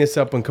meant to bring this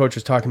up when Coach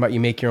was talking about you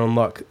make your own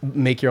luck.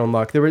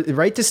 They were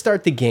right to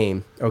start the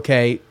game,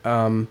 okay?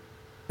 And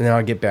then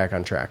I'll get back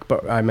on track.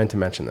 But I meant to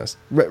mention this.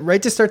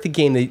 Right to start the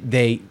game,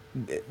 they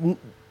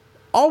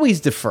always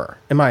defer,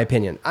 in my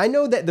opinion. I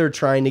know that they're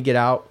trying to get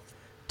out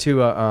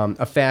to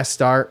a fast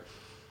start,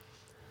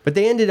 but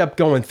they ended up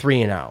going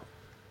 3 and out.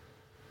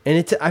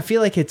 And I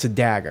feel like it's a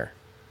dagger.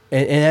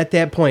 And at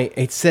that point,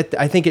 I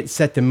think it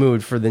set the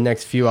mood for the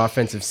next few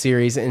offensive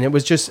series. And it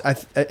was just,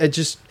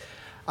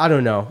 I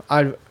don't know.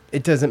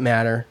 It doesn't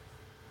matter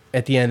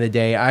at the end of the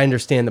day. I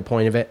understand the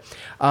point of it.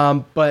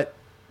 But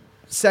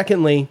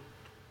secondly,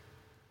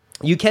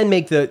 you can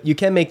make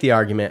the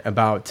argument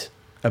about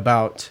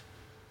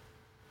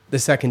the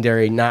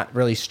secondary not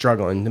really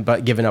struggling,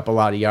 but giving up a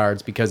lot of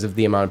yards because of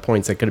the amount of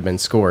points that could have been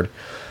scored.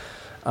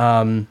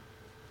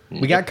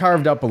 We got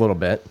carved up a little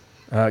bit.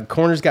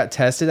 Corners got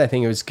tested. I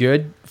think it was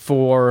good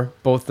for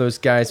both those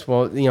guys.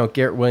 Well,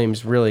 Garrett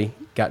Williams really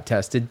got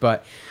tested,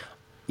 but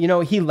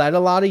he led a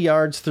lot of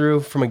yards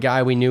through from a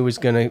guy we knew was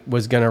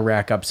gonna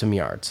rack up some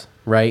yards,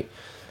 right?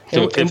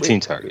 So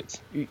 15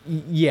 targets.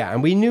 Yeah,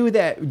 and we knew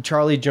that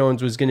Charlie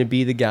Jones was going to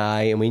be the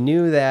guy, and we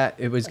knew that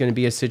it was going to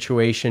be a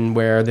situation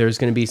where there's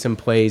going to be some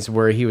plays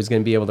where he was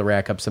going to be able to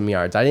rack up some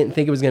yards. I didn't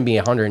think it was going to be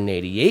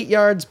 188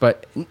 yards,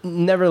 but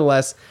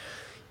nevertheless,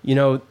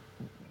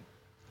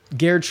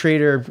 Garrett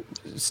Schrader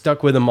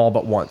stuck with them all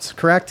but once,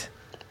 correct?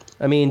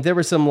 I mean, there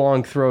were some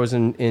long throws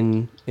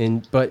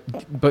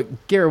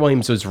but Garrett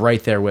Williams was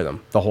right there with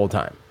him the whole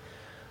time.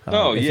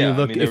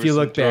 If you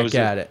look back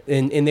at it,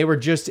 and they were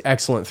just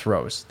excellent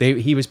throws.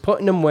 He was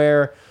putting them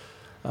where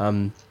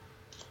only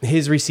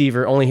his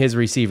receiver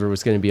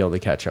was going to be able to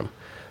catch him.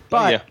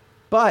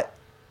 But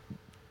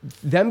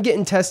them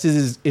getting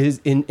tested is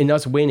in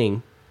us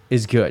winning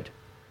is good,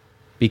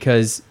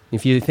 because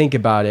if you think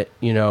about it,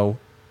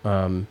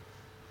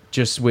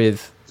 just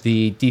with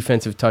the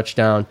defensive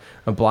touchdown,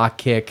 a block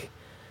kick.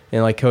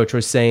 And like Coach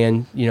was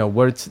saying,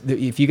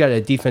 if you got a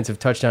defensive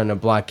touchdown and a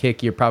block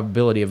kick, your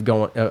probability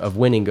of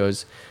winning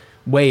goes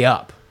way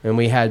up. And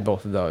we had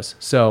both of those.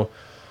 So,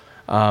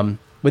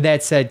 with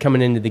that said,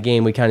 coming into the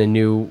game, we kind of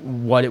knew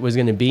what it was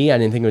going to be. I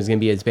didn't think it was going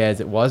to be as bad as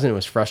it was, and it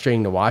was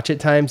frustrating to watch at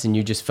times. And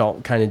you just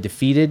felt kind of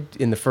defeated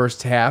in the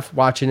first half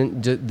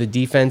watching the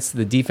defense.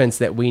 The defense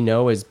that we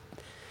know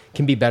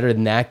can be better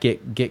than that.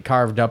 Get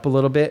carved up a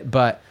little bit,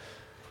 but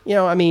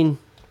at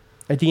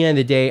the end of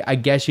the day, I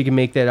guess you can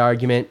make that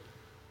argument.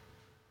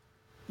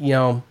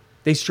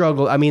 They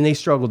struggled. I mean, they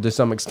struggled to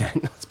some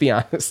extent. Let's be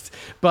honest.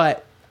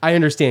 But I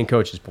understand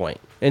Coach's point,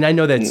 and I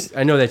know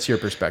that's your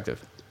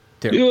perspective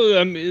too.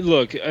 When you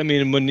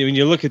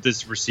look at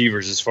this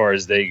receivers as far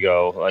as they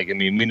go,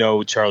 we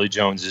know Charlie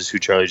Jones is who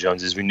Charlie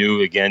Jones is. We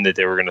knew again that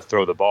they were going to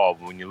throw the ball.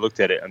 But when you looked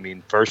at it,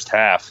 first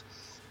half,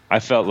 I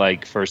felt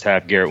like first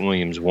half Garrett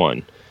Williams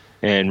won.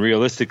 And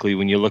realistically,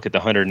 when you look at the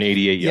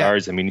 188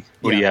 yards, do you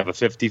have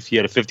he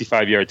had a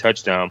 55-yard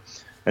touchdown.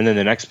 And then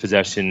the next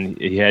possession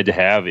it had to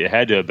have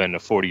been a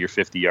 40 or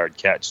 50-yard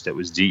catch that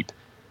was deep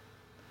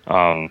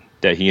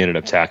that he ended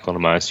up tackling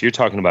him on. So you're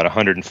talking about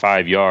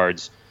 105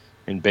 yards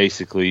and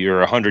basically, or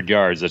 100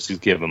 yards, let's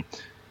just give him,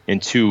 in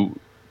two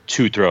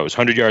throws,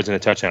 100 yards and a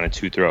touchdown and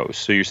 2 throws.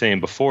 So you're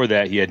saying before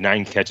that he had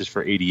 9 catches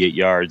for 88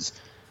 yards.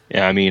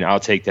 I'll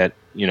take that,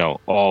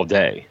 all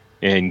day.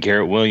 And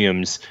Garrett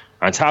Williams,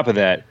 on top of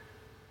that,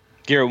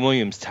 Garrett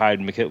Williams tied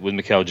with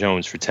Mikael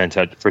Jones for 10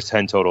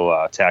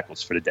 total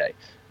tackles for the day.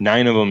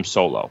 9 of them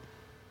solo.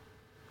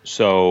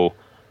 So,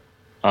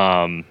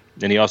 and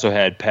he also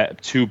had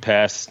 2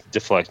 pass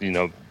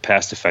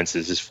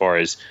defenses as far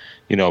as,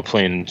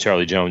 playing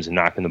Charlie Jones and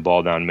knocking the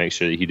ball down to make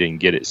sure that he didn't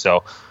get it.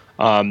 So,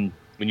 when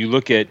you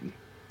look at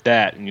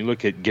that and you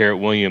look at Garrett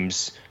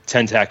Williams,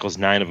 10 tackles,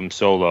 9 of them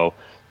solo,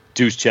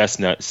 Deuce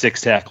Chestnut, 6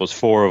 tackles,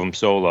 4 of them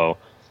solo.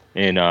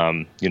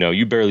 And,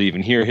 you barely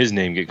even hear his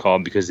name get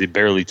called because they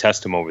barely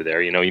test him over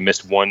there. He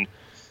missed 1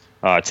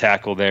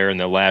 tackle there in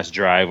the last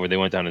drive where they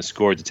went down and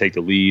scored to take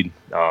the lead.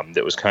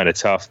 That was kind of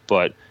tough.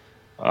 But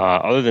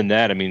other than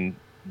that,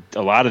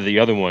 a lot of the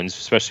other ones,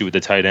 especially with the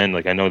tight end,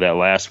 I know that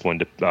last one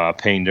to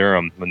Payne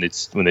Durham when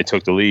they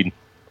took the lead,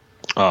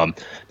 that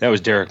was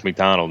Derek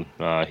McDonald.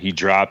 He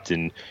dropped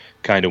and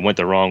kind of went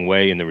the wrong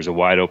way, and there was a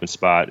wide open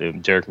spot.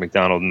 Derek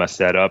McDonald messed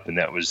that up, and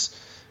that was,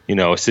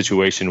 a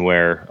situation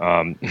where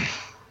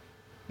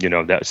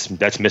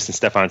that's missing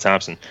Stefan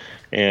Thompson.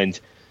 And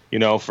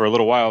for a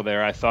little while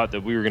there, I thought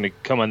that we were going to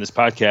come on this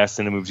podcast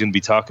and then we were going to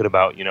be talking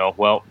about,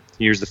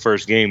 here's the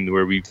first game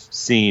where we've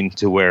seen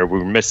to where we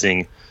were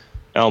missing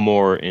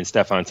Elmore and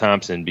Stefan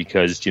Thompson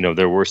because,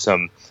 there were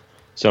some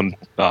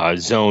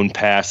zone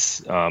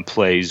pass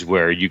plays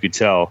where you could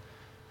tell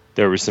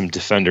there were some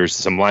defenders,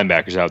 some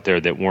linebackers out there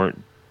that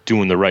weren't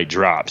doing the right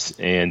drops.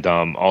 And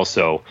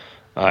also,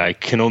 I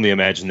can only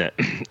imagine that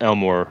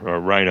Elmore or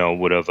Rhino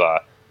would have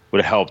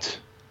helped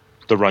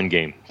the run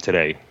game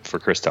today for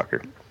Chris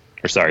Tucker.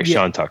 Or sorry,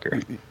 Sean Tucker.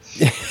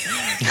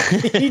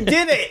 He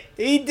did it.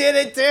 He did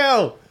it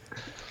too.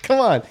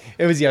 Come on.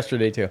 It was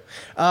yesterday too.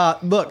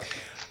 Look,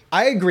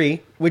 I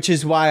agree, which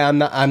is why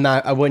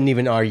I wouldn't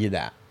even argue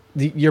that.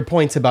 Your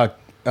points about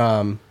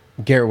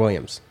Garrett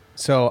Williams.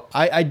 So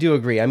I do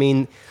agree.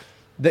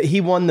 That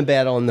he won the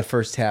battle in the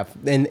first half.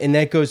 And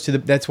that goes to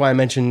that's why I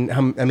mentioned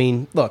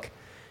look,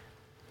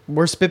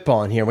 we're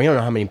spitballing here. We don't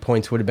know how many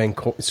points would have been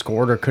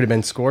scored or could have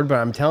been scored, but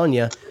I'm telling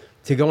you,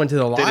 to go into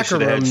the locker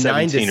room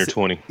 17 or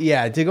 20.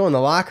 Yeah, to go in the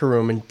locker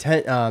room and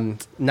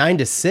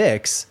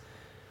 9-6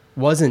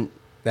 wasn't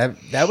that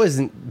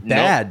wasn't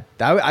bad.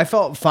 Nope. I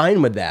felt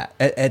fine with that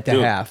at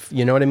the half.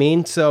 You know what I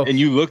mean? So and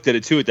you looked at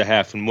it too at the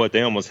half, and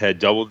they almost had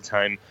double the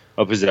time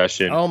of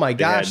possession. Oh my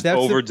gosh, that's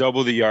over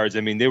double the yards.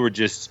 They were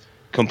just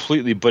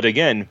completely. But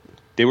again,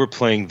 they were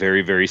playing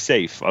very, very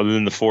safe. Other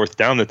than the 4th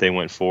down that they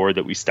went for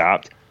that we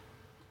stopped.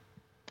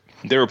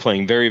 They were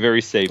playing very, very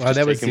safe.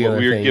 That was the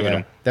other thing.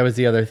 Yeah. That was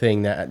the other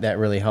thing that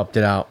really helped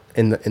it out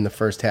in the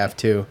first half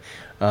too.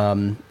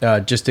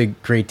 Just a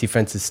great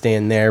defensive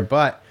stand there.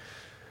 But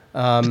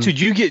Dude,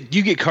 you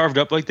get carved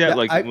up like that.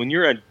 When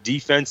you're on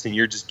defense and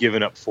you're just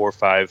giving up 4 or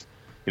 5,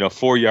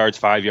 4 yards,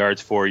 5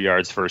 yards, 4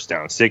 yards, first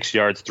down, 6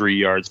 yards, 3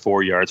 yards,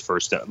 4 yards,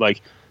 first down.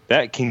 Like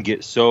that can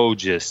get so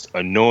just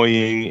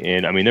annoying.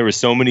 And I mean, there were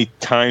so many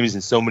times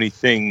and so many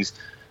things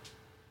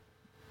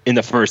in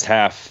the first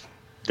half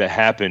that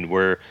happened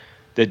where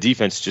the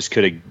defense just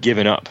could have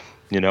given up.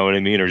 You know what I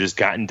mean? Or just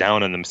gotten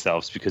down on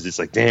themselves because it's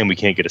like, damn, we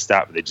can't get a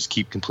stop. They just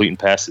keep completing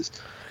passes.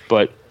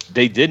 But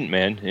they didn't,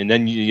 man. And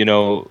then,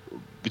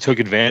 we took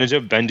advantage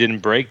of. Ben didn't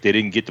break. They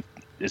didn't get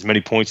as many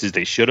points as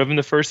they should have in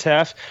the first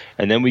half.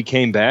 And then we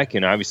came back,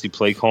 and obviously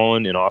play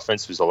calling and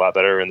offense was a lot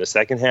better in the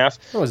second half.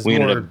 It was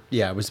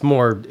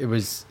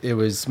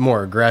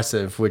more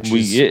aggressive, which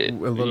is a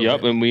little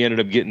bit. And we ended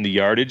up getting the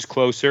yardage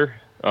closer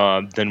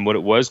than what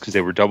it was because they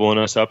were doubling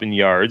us up in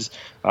yards.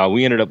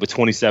 We ended up with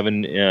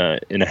 27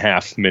 and a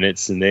half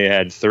minutes, and they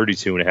had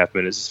 32 and a half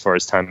minutes as far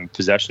as time of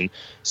possession.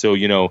 So,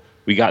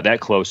 we got that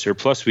closer.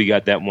 Plus, we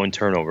got that one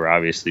turnover,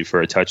 obviously,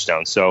 for a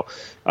touchdown. So,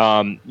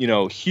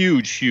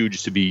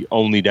 huge to be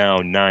only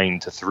down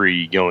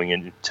 9-3 going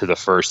into the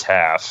first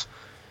half.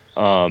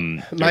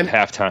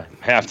 Halftime,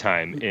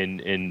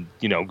 and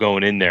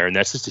going in there, and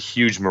that's just a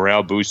huge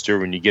morale booster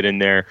when you get in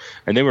there.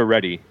 And they were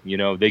ready.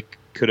 They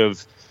could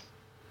have.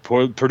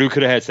 Purdue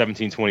could have had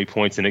 17, 20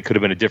 points, and it could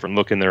have been a different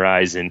look in their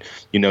eyes, and,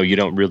 you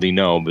don't really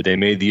know. But they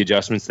made the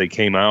adjustments. They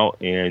came out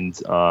and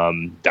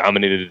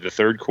dominated the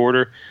third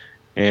quarter,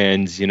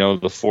 and,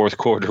 the fourth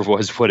quarter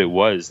was what it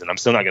was. And I'm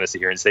still not going to sit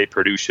here and say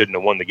Purdue shouldn't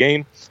have won the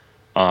game,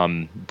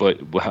 but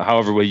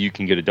however way you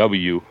can get a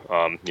W,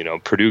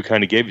 Purdue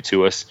kind of gave it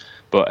to us.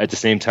 But at the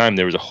same time,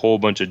 there was a whole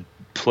bunch of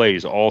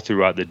plays all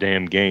throughout the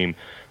damn game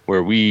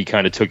where we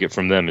kind of took it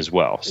from them as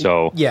well.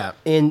 So yeah,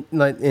 and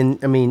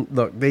I mean,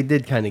 look, they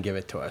did kind of give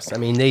it to us. I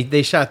mean,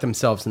 they shot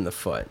themselves in the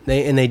foot.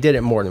 They did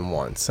it more than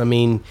once. I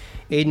mean,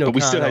 Aiden O'Connell, but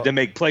we still had to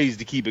make plays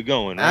to keep it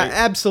going, right?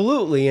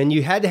 Absolutely, and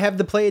you had to have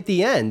the play at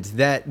the end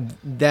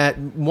that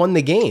won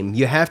the game.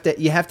 You have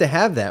to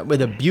have that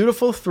with a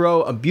beautiful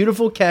throw, a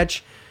beautiful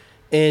catch,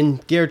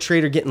 and Garrett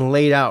Trader getting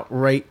laid out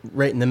right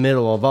in the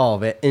middle of all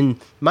of it. And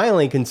my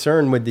only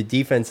concern with the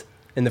defense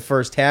in the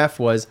first half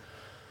was,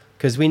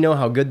 because we know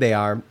how good they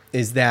are,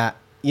 is that,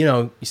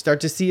 you start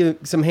to see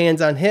some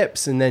hands on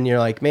hips, and then you're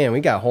like, man,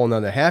 we got a whole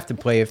nother half to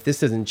play. If this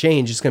doesn't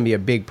change, it's going to be a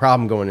big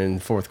problem going in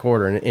the fourth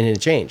quarter, and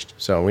it changed.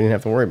 So we didn't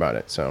have to worry about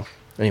it. So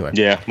anyway.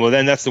 Yeah, well,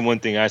 then that's the one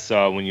thing I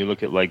saw when you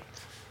look at, like,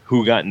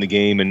 who got in the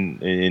game,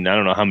 and I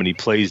don't know how many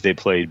plays they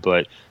played,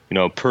 but,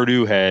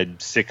 Purdue had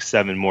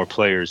 6-7 more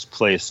players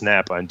play a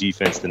snap on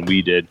defense than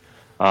we did.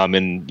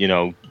 And,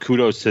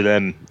 kudos to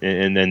them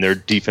and then their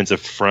defensive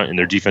front and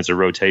their defensive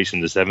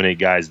rotation, the 7-8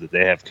 guys that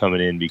they have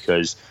coming in,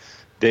 because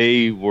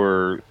they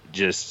were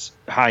just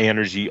high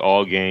energy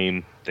all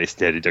game. They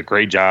did a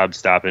great job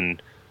stopping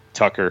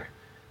Tucker.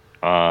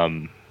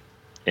 And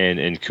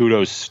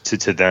kudos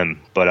to them.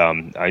 But,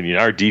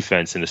 our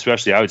defense, and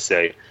especially I would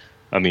say,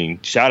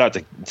 shout out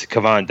to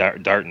Kevon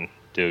Darton,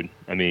 dude.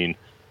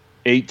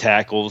 8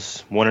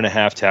 tackles,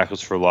 1.5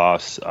 tackles for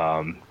loss.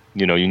 When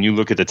you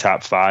look at the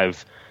top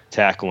 5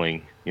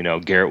 tackling,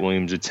 Garrett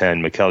Williams with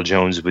 10, Mikel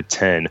Jones with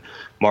 10,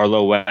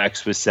 Marlowe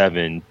Wax with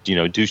 7,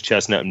 Deuce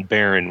Chestnut and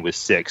Barron with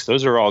 6.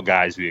 Those are all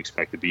guys we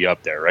expect to be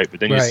up there, right? But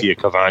then you see a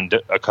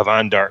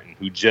Kevon Darton,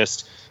 who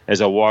just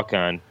as a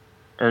walk-on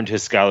earned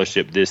his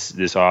scholarship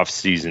this off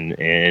season,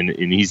 and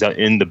he's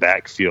in the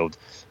backfield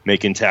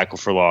making tackle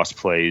for loss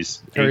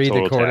plays. Hurry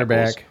the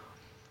quarterback.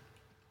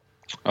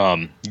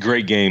 Tackles.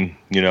 Great game,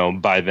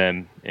 by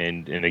them,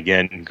 and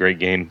again, great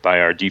game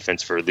by our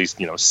defense for at least,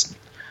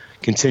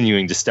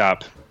 continuing to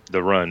stop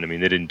the run. They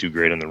didn't do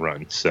great on the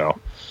run, so.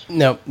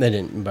 No, they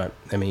didn't. But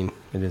it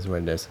is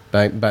what it is.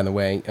 By the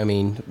way,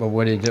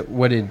 what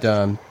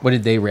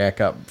did they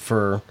rack up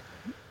for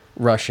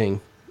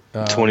rushing?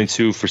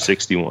 22 for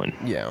 61.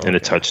 Yeah, and a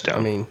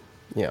touchdown.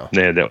 They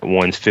had that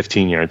one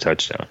 15-yard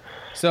touchdown.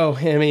 So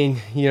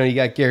you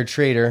got Garrett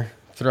Trader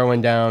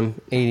throwing down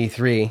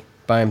 83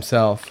 by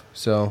himself.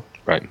 So.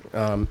 Right.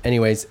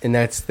 Anyways, and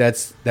that's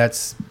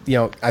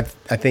I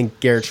think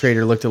Garrett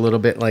Trader looked a little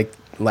bit like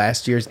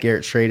last year's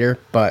Garrett Trader,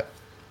 but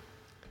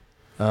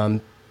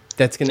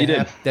that's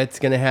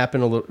gonna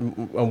happen a little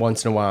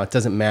once in a while. It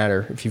doesn't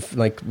matter if you,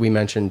 like we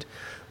mentioned,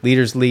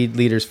 leaders lead,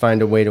 leaders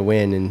find a way to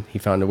win, and he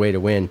found a way to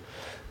win.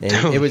 And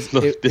it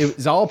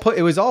was all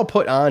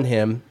put on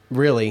him,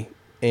 really.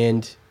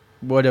 And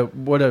what a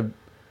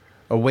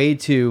way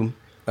to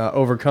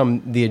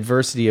overcome the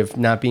adversity of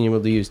not being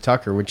able to use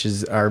Tucker, which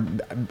is our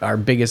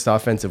biggest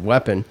offensive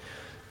weapon.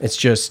 It's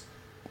just,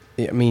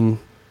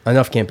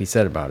 enough can't be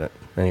said about it.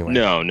 Anyway.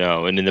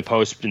 No, and in the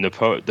post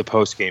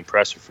game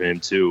presser for him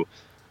too,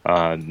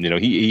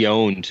 he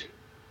owned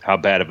how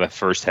bad of a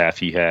first half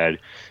he had,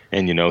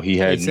 and he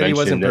had he said he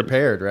wasn't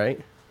prepared,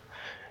 right?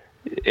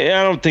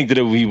 I don't think that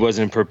he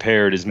wasn't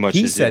prepared as much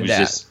as it was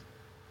just.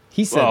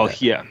 He said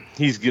that. Yeah,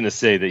 he's going to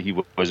say that he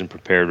wasn't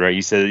prepared, right?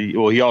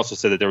 He also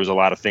said that there was a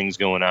lot of things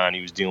going on.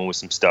 He was dealing with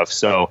some stuff.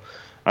 So,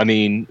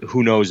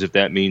 who knows if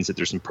that means that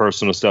there's some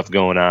personal stuff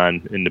going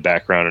on in the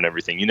background and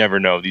everything. You never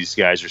know. These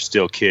guys are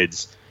still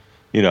kids,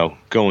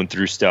 going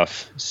through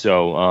stuff.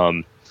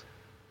 So,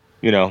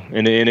 and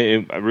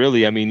it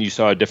really, I mean, you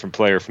saw a different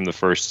player from the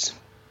first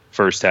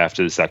half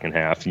to the second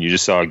half, and you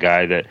just saw a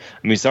guy that,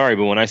 I mean, sorry,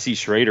 but when I see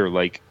Schrader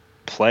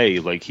play,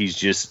 he's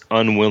just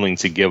unwilling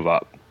to give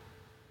up.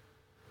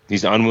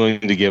 He's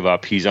unwilling to give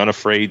up. He's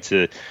unafraid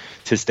to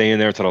stay in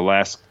there to the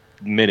last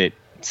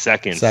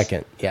second,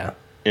 yeah,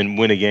 and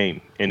win a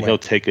game. And he'll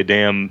take a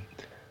damn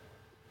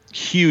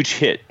huge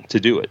hit to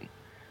do it.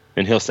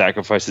 And he'll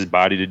sacrifice his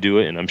body to do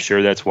it. And I'm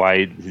sure that's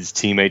why his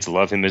teammates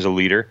love him as a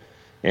leader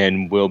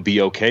and will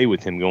be okay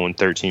with him going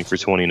 13 for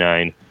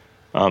 29.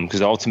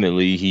 Because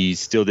ultimately he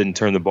still didn't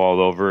turn the ball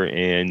over,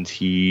 and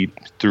he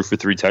threw for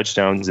 3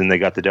 touchdowns, and they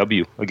got the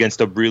W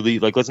against a really,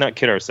 let's not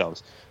kid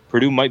ourselves.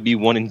 Purdue might be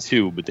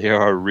 1-2, but they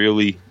are a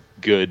really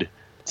good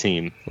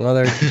team. Well,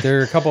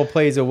 they're a couple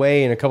plays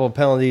away and a couple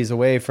penalties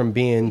away from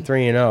being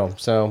 3-0.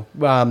 So,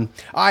 all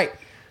right.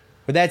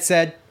 With that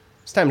said,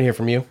 it's time to hear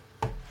from you.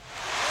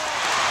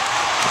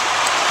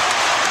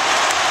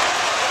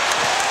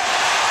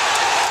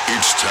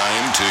 It's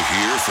time to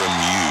hear from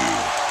you,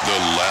 the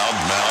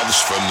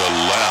loudmouths from the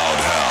Loud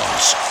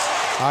House.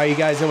 All right, you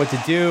guys know what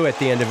to do. At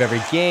the end of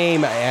every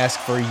game, I ask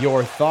for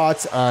your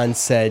thoughts on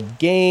said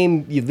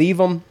game. You leave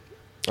them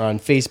on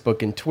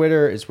Facebook and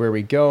Twitter is where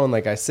we go. And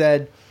like I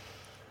said,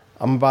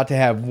 I'm about to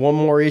have one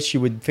more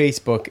issue with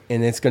Facebook,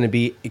 and it's going to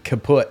be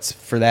kaputs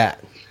for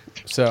that.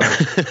 So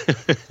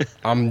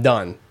I'm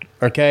done.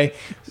 Okay?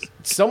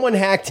 Someone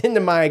hacked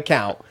into my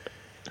account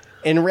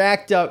and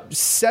racked up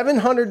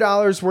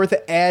 $700 worth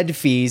of ad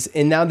fees,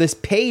 and now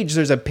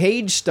there's a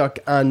page stuck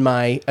on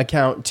my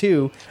account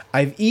too.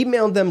 I've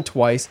emailed them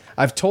twice.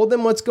 I've told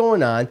them what's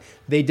going on.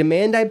 They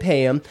demand I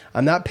pay them.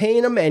 I'm not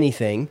paying them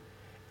anything,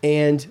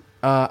 and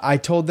I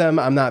told them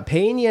I'm not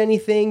paying you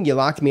anything. You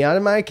locked me out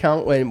of my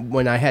account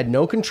when I had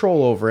no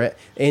control over it,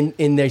 and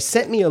they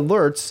sent me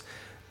alerts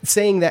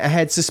saying that I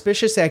had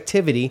suspicious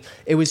activity.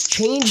 It was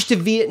changed to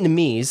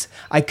Vietnamese.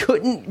 I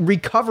couldn't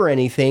recover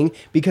anything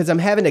because I'm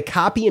having to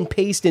copy and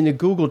paste into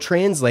Google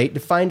Translate to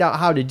find out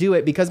how to do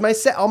it because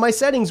all my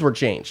settings were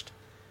changed.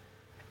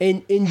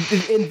 And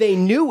they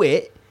knew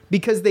it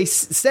because they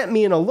sent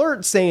me an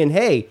alert saying,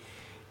 hey,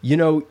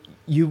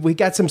 we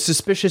got some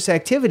suspicious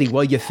activity.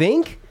 Well, you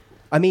think?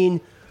 I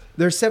mean,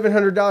 there's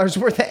 $700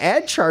 worth of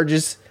ad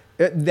charges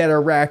that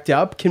are racked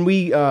up. Can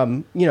we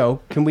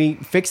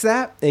fix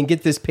that and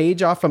get this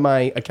page off of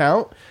my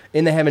account?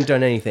 And they haven't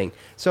done anything.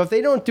 So if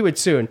they don't do it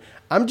soon,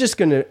 I'm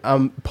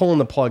pulling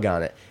the plug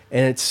on it.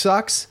 And it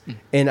sucks.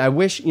 And I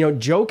wish,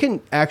 Joe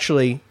can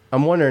actually,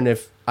 I'm wondering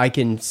if I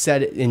can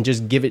set it and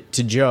just give it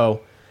to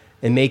Joe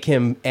and make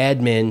him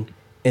admin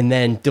and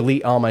then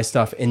delete all my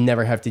stuff and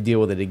never have to deal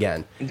with it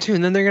again. Dude,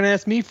 and then they're going to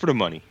ask me for the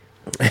money.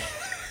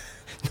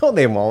 No,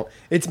 they won't.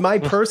 It's my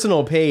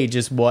personal page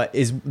is what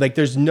is like,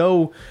 there's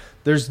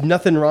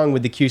nothing wrong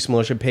with the Cuse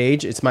Militia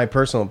page. It's my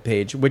personal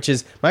page,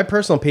 my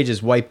personal page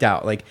is wiped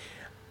out. Like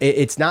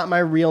it's not my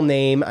real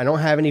name. I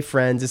don't have any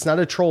friends. It's not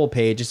a troll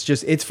page.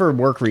 It's for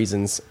work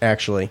reasons,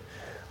 actually.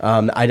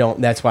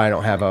 That's why I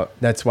don't have a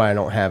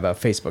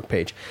Facebook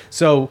page.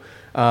 So,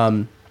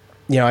 I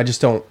just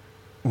don't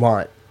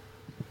want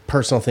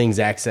personal things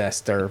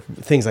accessed or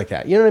things like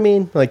that. You know what I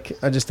mean? Like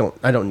I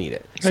don't need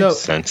it. Makes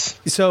sense.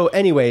 So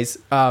anyways,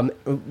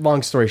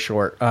 long story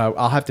short,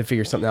 I'll have to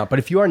figure something out. But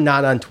if you are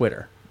not on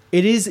Twitter,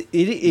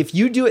 if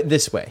you do it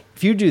this way,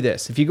 if you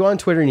go on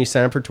Twitter and you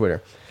sign up for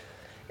Twitter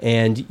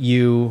and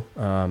you're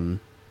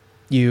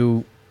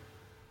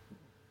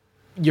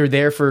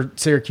there for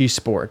Syracuse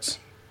sports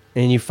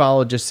and you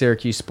follow just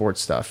Syracuse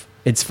sports stuff,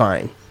 it's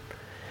fine.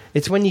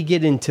 It's when you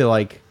get into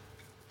like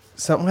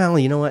something, well,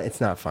 you know what? It's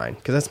not fine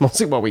because that's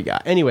mostly what we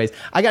got. Anyways,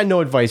 I got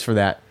no advice for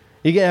that.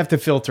 You're going to have to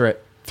filter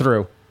it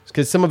through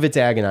because some of it's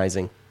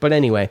agonizing. But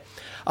anyway,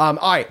 all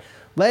right,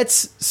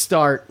 let's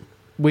start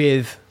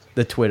with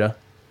the Twitter.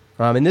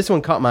 And this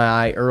one caught my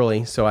eye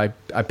early, so I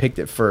picked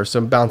it first. So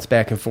I'm bounced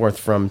back and forth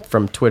from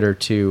Twitter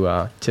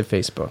to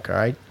Facebook, all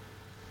right?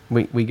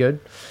 We good?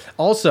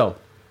 Also,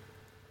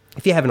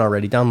 if you haven't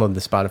already, download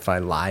the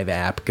Spotify Live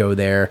app. Go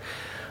there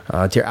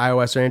to your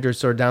iOS or Android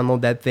store,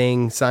 download that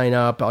thing, sign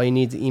up. All you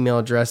need is an email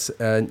address,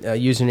 a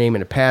username,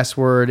 and a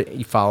password.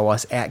 You follow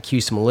us at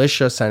Cuse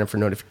Militia. Sign up for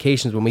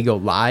notifications. When we go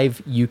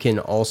live, you can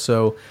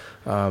also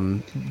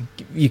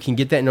you can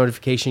get that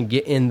notification,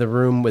 get in the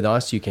room with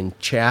us. You can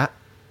chat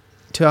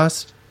to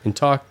us and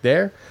talk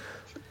there.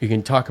 You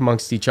can talk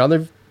amongst each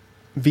other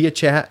via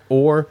chat,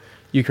 or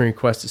you can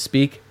request to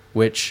speak,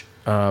 which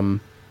a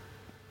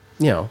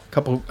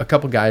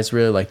couple guys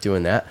really like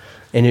doing that.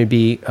 And it'd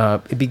be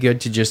good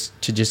to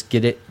just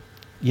get it,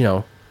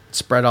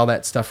 spread all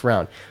that stuff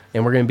around.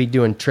 And we're going to be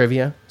doing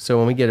trivia. So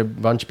when we get a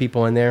bunch of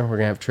people in there, we're going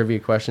to have trivia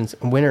questions.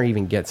 And winner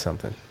even gets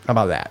something. How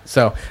about that?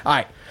 So,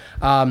 all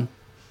right.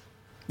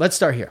 Let's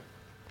start here.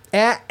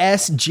 At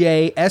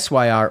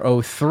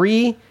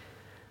SJSYR03,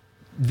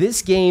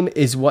 this game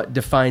is what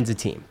defines a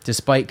team.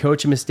 Despite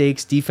coaching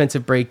mistakes,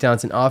 defensive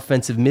breakdowns, and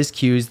offensive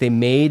miscues, they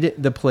made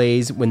the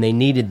plays when they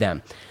needed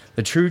them.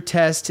 The true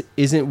test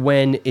isn't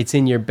when it's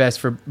in your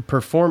best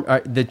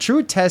the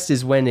true test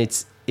is when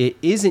it's it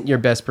isn't your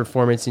best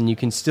performance and you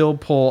can still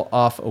pull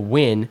off a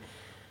win.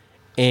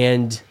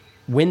 And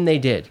when they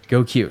did,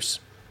 go Cuse.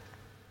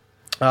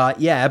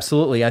 Yeah,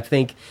 absolutely. I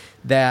think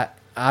that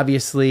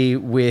obviously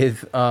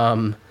with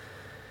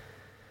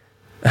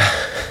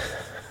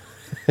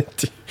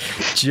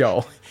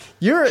Joe,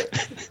 you're a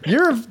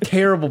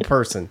terrible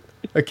person.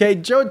 Okay,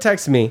 Joe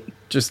texted me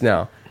just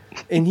now,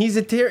 and he's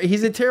a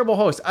terrible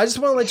host. I just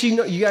want to let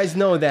you guys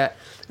know that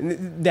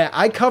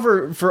I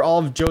cover for all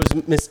of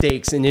Joe's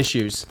mistakes and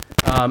issues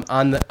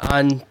on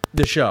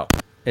the show.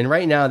 And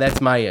right now,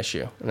 that's my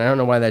issue, and I don't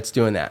know why that's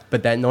doing that.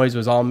 But that noise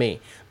was all me.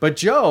 But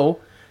Joe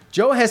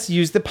has to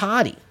use the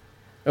potty,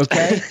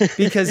 okay?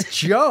 Because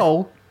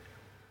Joe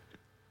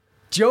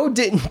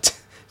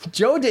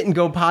didn't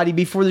go potty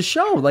before the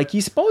show like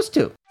he's supposed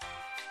to.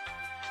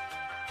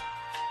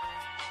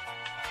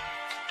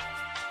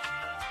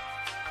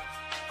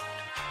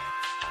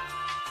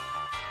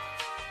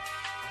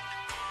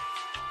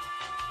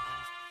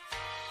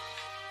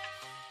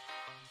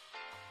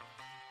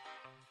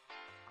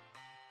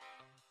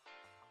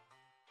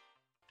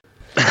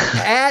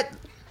 At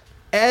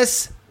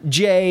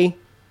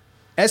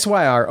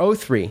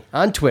SJSYR03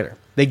 on Twitter.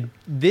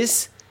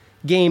 This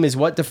game is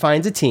what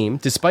defines a team.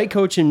 Despite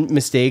coaching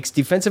mistakes,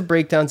 defensive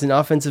breakdowns, and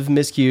offensive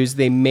miscues,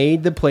 they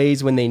made the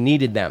plays when they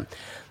needed them.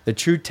 The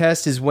true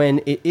test is when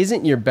it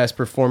isn't your best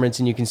performance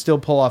and you can still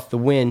pull off the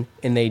win,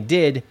 and they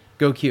did.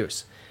 Go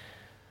Cuse.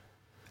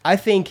 I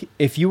think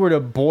if you were to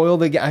boil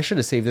the game, I should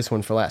have saved this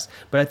one for last,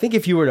 but I think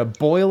if you were to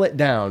boil it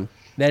down,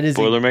 that is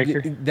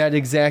Boilermaker?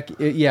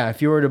 Yeah,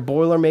 if you were to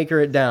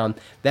Boilermaker it down,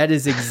 that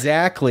is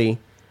exactly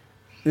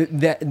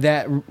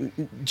that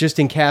just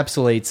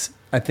encapsulates,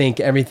 I think,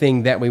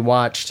 everything that we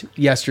watched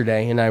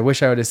yesterday. And I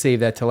wish I would have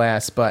saved that to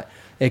last, but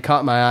it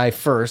caught my eye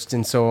first,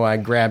 and so I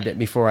grabbed it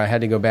before I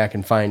had to go back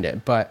and find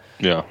it. But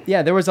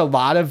yeah, there was a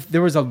lot of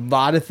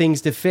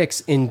things to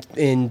fix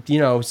in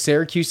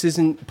Syracuse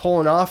isn't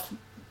pulling off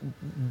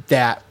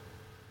that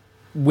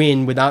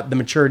win without the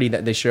maturity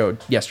that they showed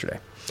yesterday.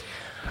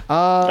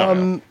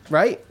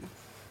 Right?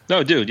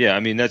 No, dude. Yeah, I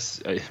mean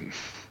there's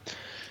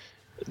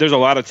a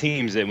lot of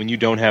teams that when you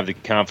don't have the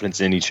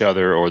confidence in each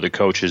other or the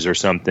coaches or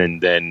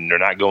something, then they're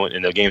not going,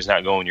 and the game's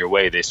not going your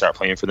way. They start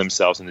playing for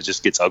themselves, and it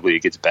just gets ugly.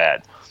 It gets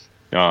bad.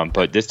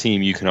 But this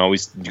team, you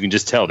can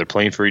just tell they're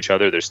playing for each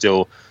other. They're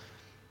still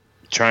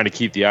trying to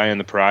keep the eye on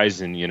the prize,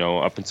 and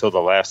up until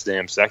the last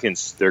damn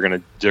seconds, they're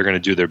gonna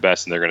do their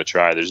best and they're gonna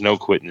try. There's no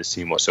quit in this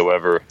team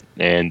whatsoever.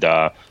 And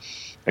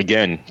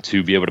again,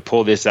 to be able to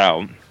pull this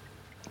out,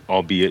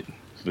 albeit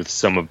with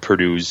some of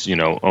Purdue's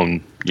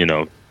own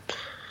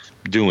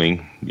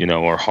doing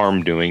or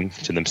harm doing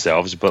to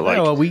themselves,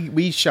 but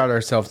we shot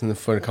ourselves in the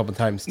foot a couple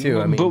times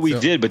too. We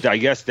did, but I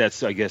guess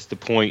that's the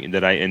point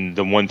that and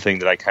the one thing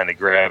that I kind of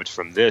grabbed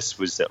from this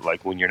was that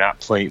when you're not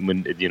playing,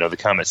 when the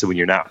comment said when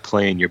you're not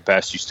playing your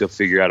best, you still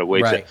figure out a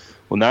way to.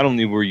 Well, not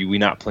only were we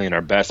not playing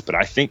our best, but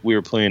I think we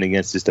were playing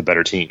against just a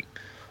better team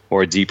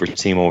or a deeper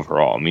team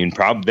overall. I mean,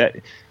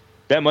 probably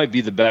that might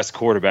be the best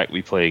quarterback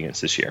we play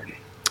against this year.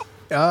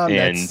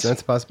 And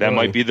that's possible. That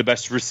might be the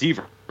best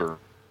receiver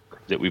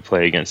that we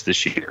play against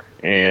this year.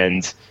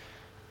 And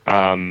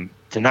to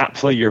not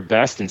play your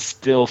best and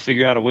still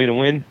figure out a way to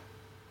win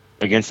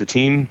against a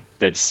team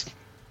that's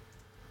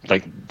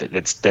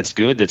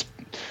good.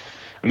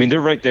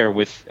 They're right there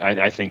with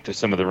I think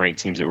some of the ranked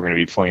teams that we're going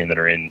to be playing that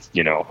are in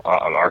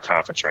our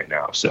conference right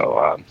now.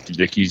 So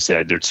like you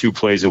said, they're 2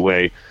 plays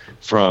away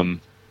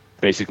from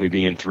basically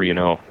being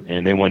 3-0,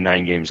 and they won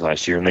 9 games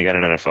last year, and they got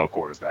an NFL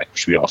quarterback,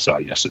 which we all saw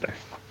yesterday.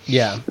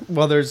 Yeah,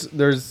 well,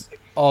 there's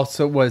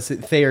also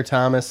Thayer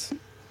Thomas.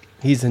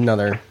 He's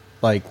another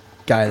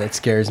guy that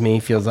scares me.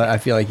 I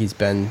feel like he's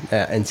been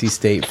at NC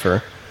State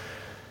for.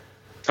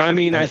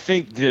 I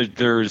think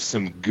there's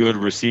some good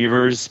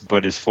receivers,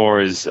 but as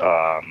far as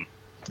the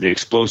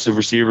explosive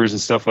receivers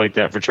and stuff like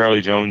that for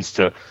Charlie Jones,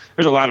 there's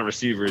a lot of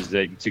receivers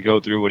that to go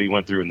through what he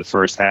went through in the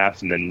first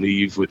half and then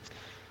leave with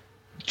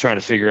trying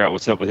to figure out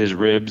what's up with his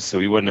ribs, so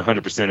he wasn't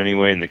 100%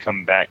 anyway, and they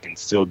come back and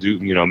still do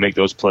make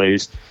those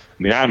plays.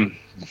 I'm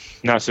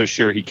not so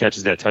sure he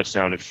catches that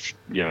touchdown if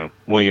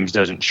Williams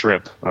doesn't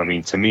trip.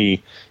 To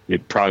me,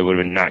 it probably would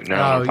have been knocked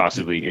down and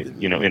possibly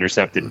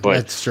intercepted. But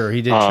that's true.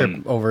 He did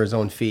trip over his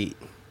own feet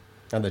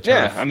on the turf.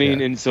 Yeah,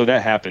 and so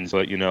that happens.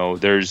 But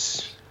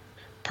there's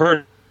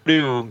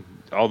Purdue,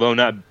 although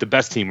not the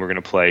best team we're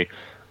going to play,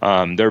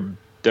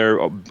 they're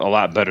a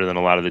lot better than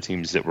a lot of the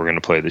teams that we're going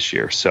to play this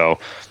year. So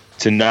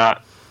to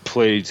not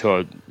play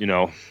to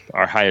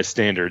our highest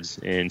standards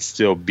and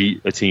still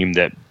beat a team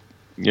that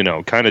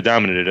kind of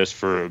dominated us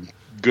for a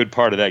good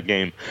part of that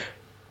game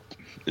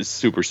is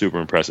super, super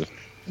impressive.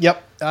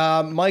 Yep.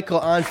 Michael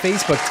on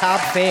Facebook, top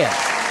fan.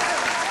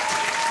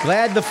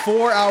 Glad the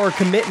 4-hour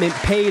commitment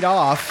paid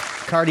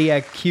off.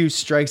 Cardiac Q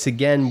strikes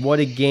again. What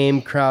a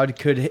game. Crowd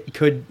could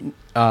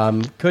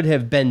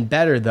have been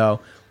better,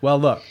 though. Well,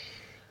 look,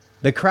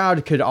 the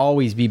crowd could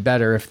always be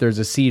better if there's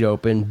a seat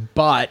open,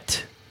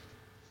 but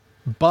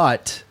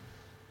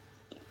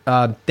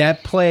that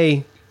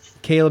play,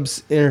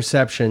 Caleb's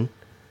interception,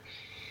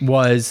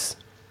 was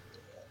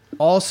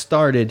all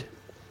started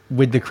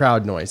with the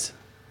crowd noise,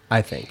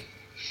 I think,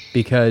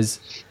 because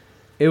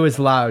it was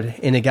loud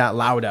and it got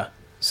louder.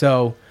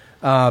 So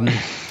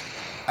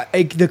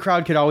the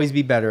crowd could always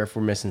be better if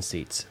we're missing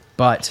seats.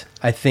 But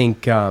I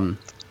think I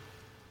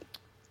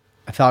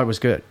thought it was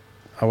good.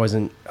 I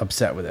wasn't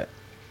upset with it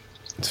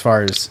as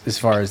far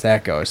as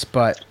that goes.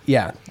 But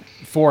yeah,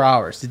 4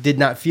 hours. It did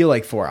not feel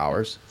like 4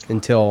 hours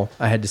until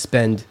I had to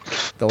spend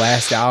the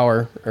last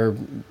hour or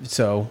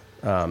so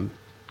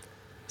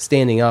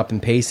standing up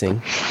and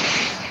pacing.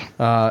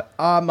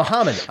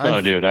 Muhammad.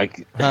 Dude,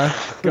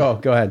 Go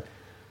ahead.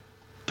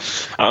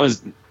 I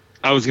was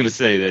gonna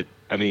say that.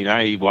 I mean,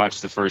 I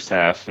watched the first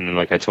half, and then,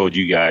 like I told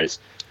you guys,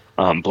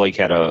 Blake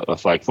had a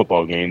flag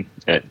football game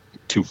at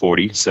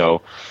 2:40,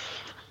 so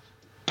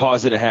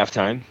paused it at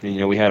halftime.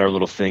 And, we had our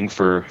little thing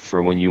for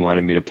when you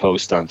wanted me to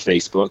post on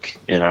Facebook,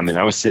 and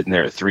I was sitting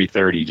there at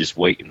 3:30 just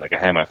waiting. Like I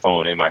had my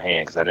phone in my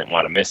hand because I didn't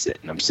want to miss it,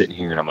 and I'm sitting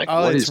here and I'm like,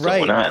 what is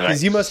going on?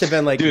 Because you must have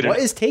been like, dude, what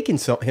is taking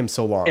him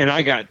so long? And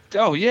I got,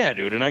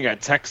 and I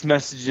got text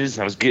messages.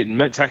 I was getting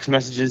text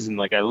messages, and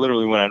like I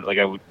literally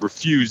I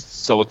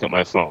refused to look at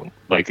my phone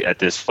like at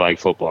this flag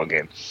football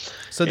game.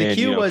 So the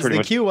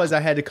cue was I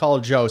had to call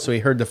Joe, so he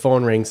heard the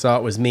phone ring, saw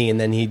it was me,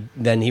 and then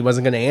he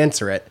wasn't going to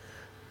answer it,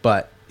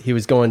 but he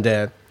was going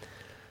to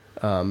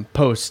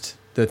post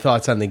the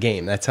thoughts on the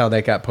game. That's how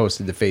that got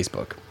posted to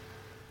Facebook.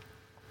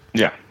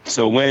 Yeah.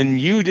 So when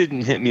you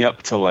didn't hit me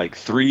up till like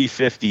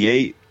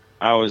 3:58,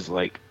 I was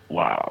like,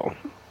 wow,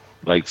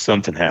 like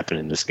something happened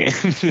in this game.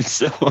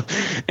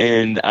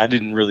 And I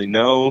didn't really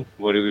know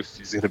what it was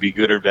going to be,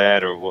 good or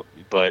bad, or what.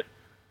 But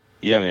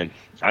yeah, man,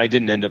 I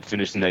didn't end up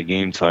finishing that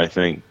game till I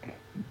think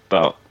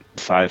about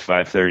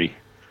 5:30.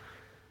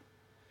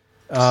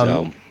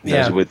 So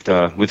that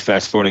was with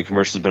fast forwarding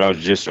commercials, but I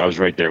was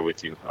right there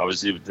with you.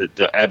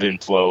 The ebb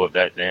and flow of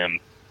that damn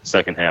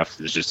second half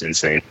is just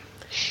insane.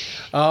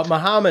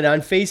 Muhammad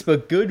on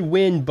Facebook, good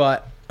win,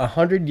 but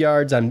 100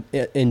 yards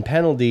in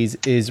penalties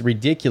is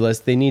ridiculous.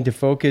 They need to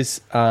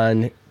focus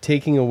on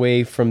taking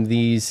away from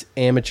these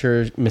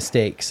amateur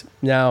mistakes.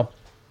 Now,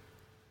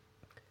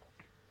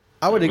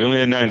 we only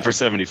had 9 for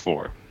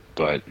 74,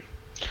 but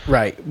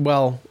right.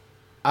 Well,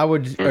 I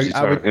would.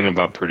 Talking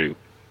about Purdue.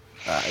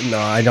 No,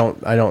 I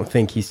don't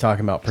think he's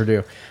talking about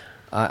Purdue.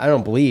 I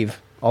don't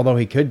believe, although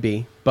he could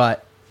be.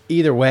 But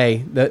either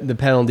way, the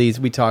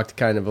penalties, we talked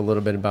kind of a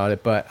little bit about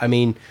it. But, I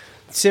mean,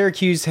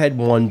 Syracuse had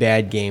one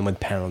bad game with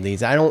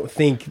penalties. I don't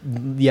think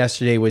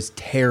yesterday was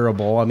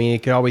terrible. I mean,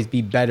 it could always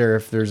be better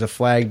if there's a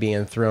flag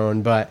being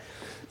thrown. But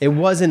it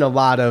wasn't a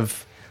lot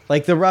of,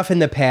 like, the roughing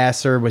the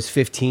passer was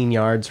 15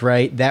 yards,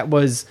 right? To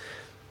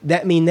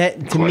me,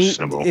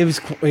 it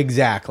was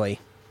exactly.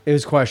 It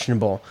was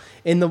questionable.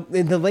 In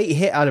the late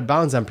hit out of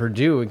bounds on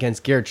Purdue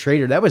against Garrett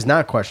Schrader, that was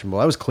not questionable.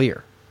 That was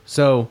clear.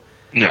 So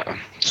no,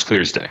 it's clear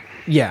as day.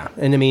 Yeah,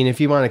 and I mean,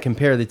 if you want to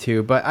compare the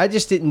two, but I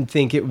just didn't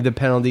think the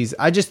penalties.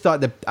 I just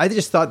thought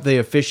the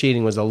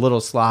officiating was a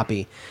little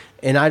sloppy,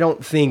 and I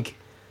don't think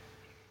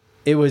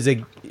it was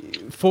a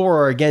for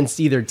or against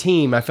either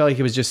team. I felt like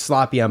it was just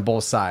sloppy on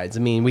both sides. I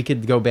mean, we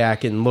could go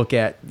back and look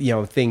at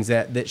things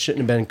that shouldn't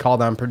have been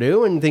called on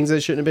Purdue and things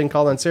that shouldn't have been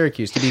called on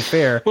Syracuse. To be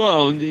fair,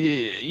 well,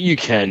 you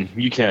can,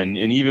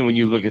 and even when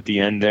you look at the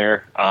end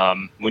there,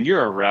 when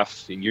you're a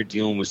ref and you're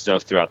dealing with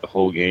stuff throughout the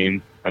whole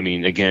game. I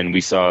mean, again,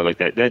 we saw like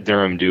that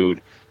Durham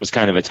dude was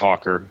kind of a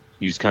talker.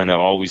 He was kind of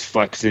always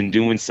flexing,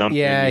 doing something.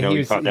 Yeah,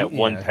 he caught that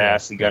one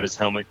pass and got his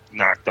helmet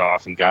knocked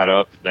off and got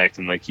up,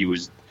 acting like he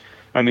was.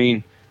 I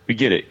mean. We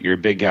get it. You're a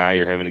big guy.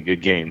 You're having a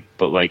good game.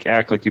 But, like,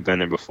 act like you've been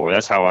there before.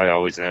 That's how I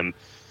always am.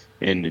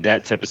 And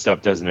that type of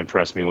stuff doesn't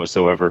impress me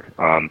whatsoever.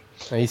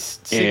 He's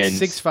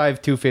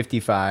 6'5",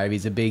 255.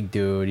 He's a big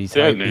dude. He's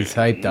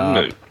hyped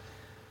up.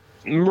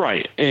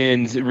 Right.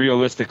 And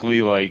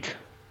realistically, like,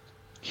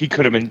 he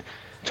could have been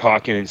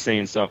talking and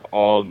saying stuff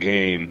all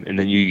game. And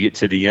then you get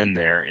to the end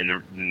there.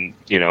 And,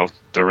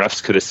 the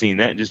refs could have seen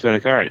that and just been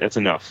like, all right, that's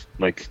enough.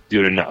 Like,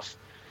 dude, enough.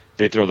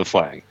 They throw the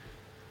flag.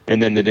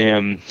 And then the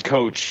damn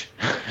coach,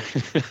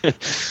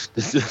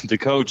 the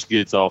coach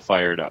gets all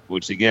fired up,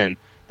 which, again,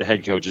 the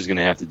head coach is going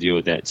to have to deal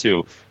with that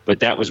too. But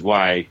that was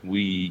why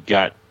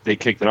they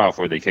kicked it off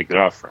where they kicked it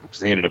off from, because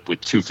they ended up with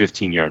 2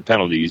 15-yard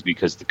penalties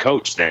because the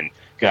coach then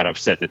got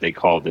upset that they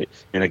called it,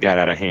 and it got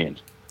out of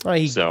hand. Well,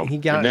 he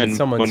got in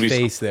someone's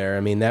face there. I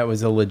mean, that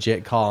was a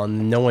legit call,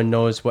 and no one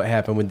knows what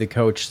happened with the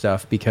coach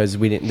stuff because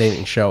they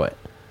didn't show it.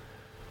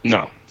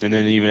 No. And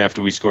then even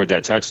after we scored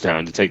that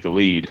touchdown to take the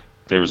lead,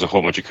 there was a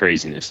whole bunch of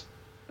craziness.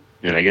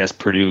 And I guess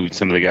Purdue,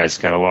 some of the guys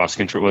kind of lost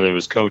control, whether it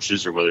was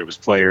coaches or whether it was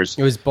players.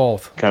 It was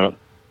both. Kind of,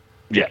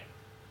 yeah.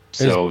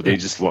 So they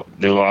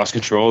lost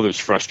control. There's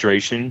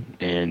frustration.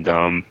 And,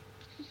 I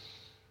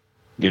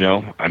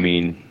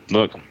mean,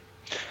 look,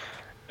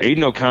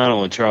 Aiden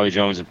O'Connell and Charlie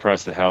Jones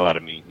impressed the hell out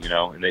of me,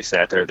 and they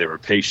sat there. They were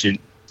patient.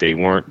 They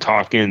weren't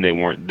talking. They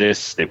weren't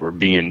this. They were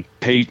being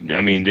paid.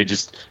 I mean,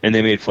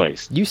 they made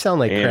plays. You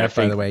sound like crap,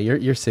 by the way.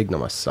 Your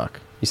signal must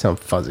suck. You sound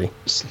fuzzy.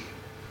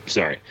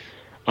 Sorry.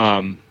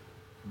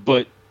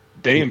 But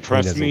they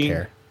impressed me.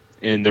 Care.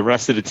 And the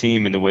rest of the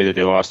team and the way that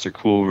they lost their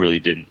cool really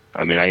didn't.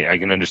 I mean, I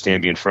can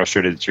understand being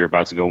frustrated that you're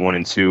about to go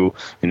 1-2,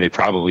 and they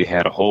probably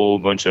had a whole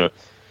bunch of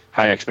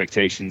high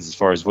expectations as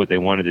far as what they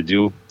wanted to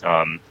do,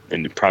 and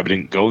it probably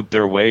didn't go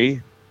their way,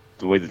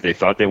 the way that they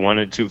thought they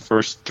wanted to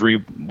first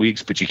 3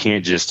 weeks. But you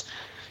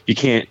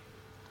can't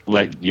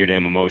let your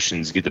damn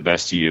emotions get the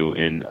best of you.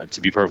 And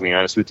to be perfectly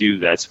honest with you,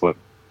 that's what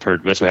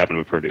happened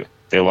with Purdue.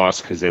 They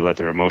lost because they let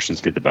their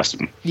emotions get the best of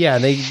them. Yeah,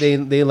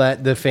 they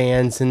let the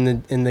fans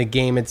and the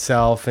game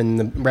itself and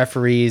the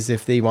referees,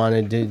 if they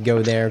wanted to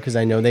go there, because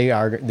I know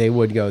they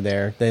would go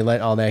there. They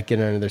let all that get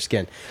under their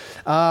skin.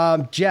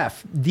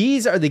 Jeff,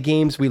 these are the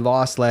games we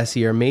lost last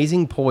year.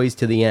 Amazing poise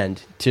to the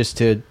end. Just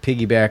to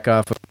piggyback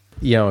off,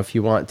 if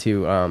you want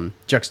to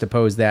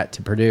juxtapose that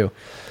to Purdue,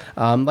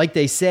 like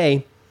they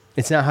say,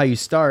 it's not how you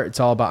start; it's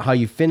all about how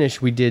you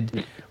finish. We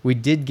did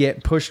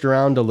get pushed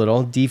around a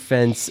little.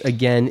 Defense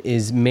again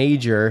is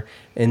major,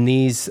 and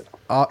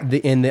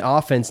the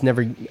offense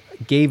never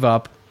gave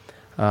up.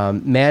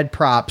 Mad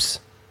props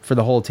for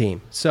the whole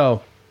team.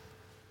 So,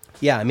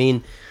 yeah, I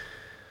mean,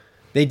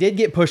 they did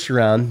get pushed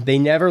around. They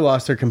never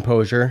lost their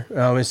composure.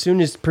 As soon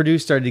as Purdue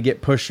started to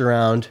get pushed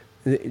around,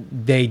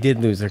 they did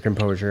lose their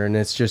composure, and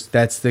it's just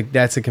that's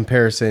a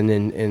comparison,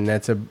 and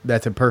that's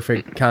a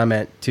perfect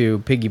comment to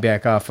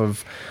piggyback off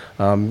of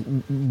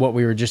what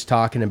we were just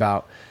talking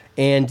about.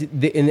 And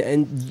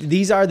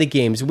these are the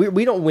games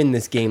we don't win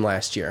this game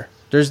last year.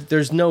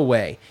 There's no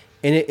way,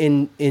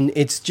 and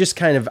it's just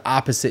kind of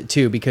opposite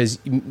too, because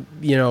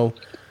you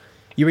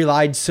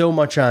relied so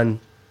much on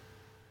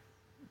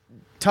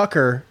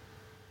Tucker's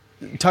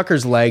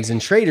legs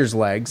and Schrader's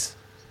legs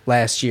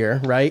last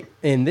year, right?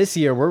 And this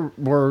year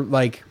we're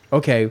like,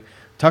 okay,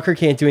 Tucker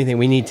can't do anything.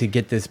 We need to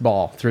get this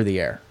ball through the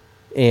air,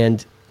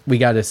 and we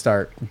got to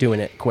start doing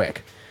it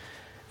quick.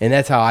 And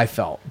that's how I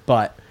felt.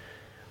 But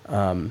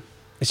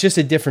it's just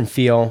a different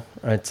feel.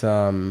 It's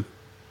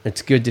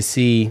good to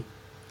see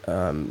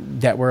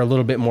that we're a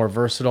little bit more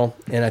versatile,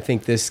 and I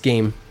think this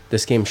game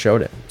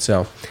showed it.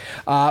 So,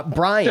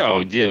 Brian,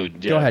 go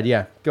ahead.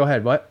 Yeah, go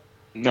ahead. What?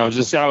 No,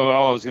 just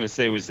all I was going to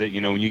say was that,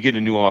 when you get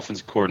a new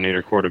offensive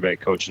coordinator,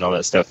 quarterback coach, and all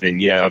that stuff,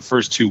 and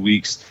first 2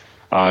 weeks,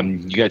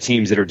 you got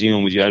teams that are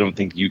dealing with you. I don't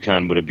think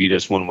UConn would have beat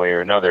us one way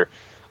or another.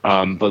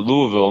 But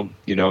Louisville,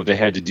 they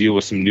had to deal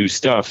with some new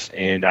stuff,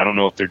 and I don't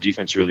know if their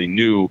defense really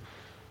knew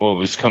what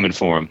was coming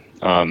for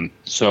them.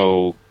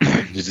 So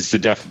it's just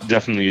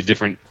definitely a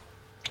different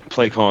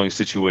play calling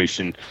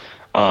situation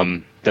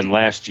than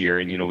last year.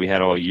 And, we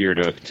had all year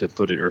to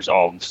put it, or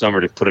all summer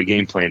to put a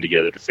game plan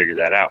together to figure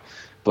that out.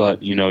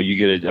 But, you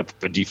get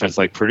a defense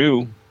like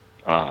Purdue,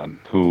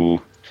 who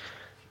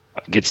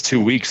gets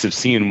 2 weeks of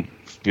seeing,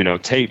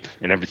 tape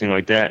and everything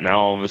like that. Now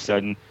all of a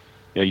sudden,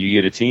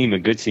 you get a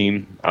good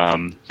team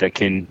that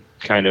can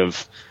kind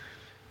of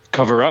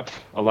cover up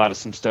a lot of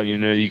some stuff.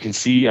 You can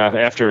see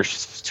after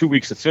 2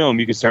 weeks of film,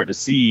 you can start to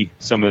see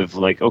some of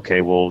like,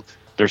 okay, well,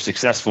 they're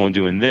successful in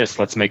doing this.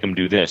 Let's make them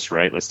do this,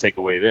 right? Let's take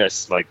away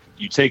this. Like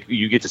you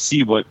get to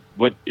see what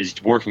is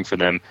working for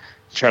them.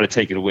 Try to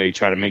take it away,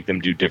 try to make them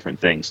do different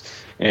things.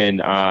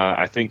 And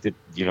I think that,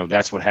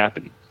 that's what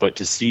happened. But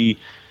to see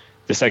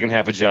the second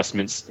half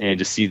adjustments and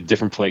to see the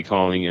different play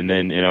calling, and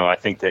then, I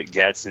think that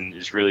Gadsden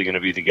is really going to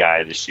be the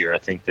guy this year. I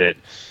think that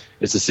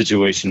it's a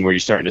situation where you're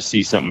starting to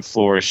see something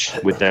flourish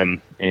with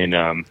them. And,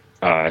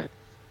 they're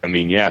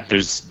going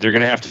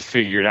to have to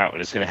figure it out.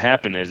 And it's going to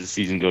happen as the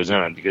season goes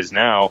on, because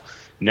now,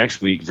 next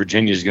week,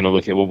 Virginia's going to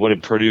look at, well, what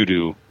did Purdue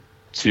do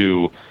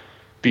to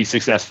be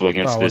successful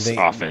against this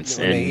offense?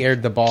 And they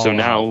aired the ball. So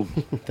now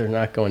they're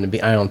not going to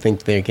be. I don't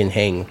think they can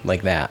hang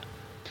like that.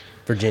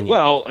 Virginia.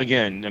 Well,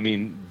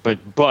 again,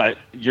 but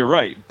you're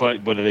right.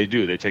 But what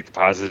do? They take the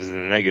positives and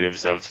the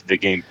negatives of the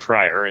game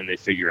prior, and they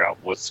figure out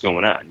what's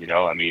going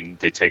on.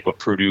 They take what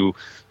Purdue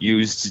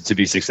used to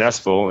be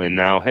successue, and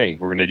now, hey,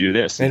 we're going to do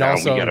this, and now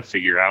we got to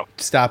figure out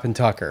stopping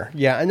Tucker.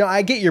 Yeah, no,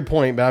 I get your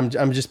point, but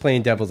I'm just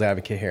playing devil's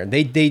advocate here.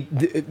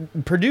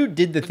 Purdue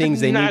did the things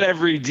they. Not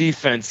every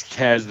defense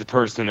has the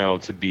personnel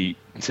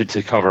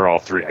to cover all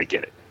three. I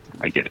get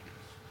it.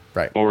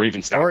 Right. Or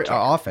even stop. Or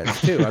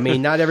offense, too.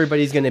 Not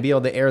everybody's going to be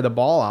able to air the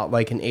ball out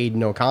like an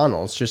Aiden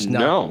O'Connell. It's just not.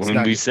 No,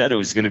 and we said it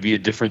was going to be a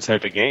different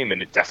type of game,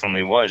 and it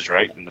definitely was,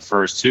 right, in the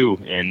first two.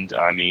 And,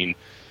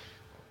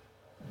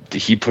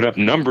 he put up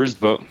numbers,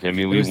 but,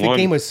 we won. The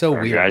game was so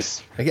weird.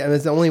 Guys.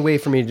 That's the only way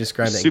for me to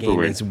describe that game.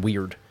 Weird. It's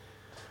weird.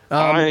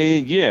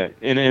 Yeah,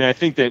 and I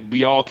think that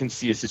we all can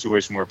see a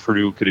situation where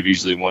Purdue could have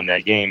easily won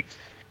that game.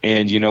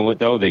 And you know what,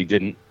 though? They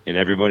didn't. And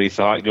everybody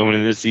thought going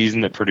into this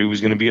season that Purdue was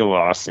going to be a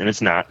loss, and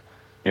it's not.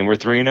 And we're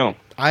 3-0.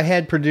 I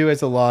had Purdue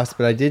as a loss,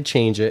 but I did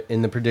change it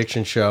in the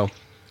prediction show,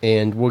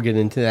 and we'll get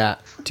into that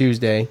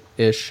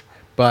Tuesday-ish.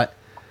 But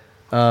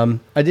I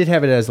did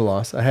have it as a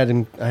loss. I had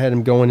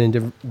him going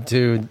into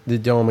the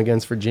Dome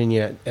against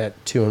Virginia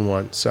at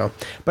 2-1. So,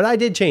 but I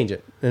did change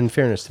it. In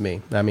fairness to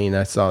me,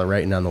 I saw the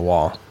writing on the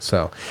wall.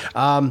 So,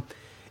 and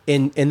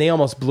they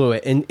almost blew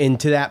it. And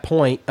to that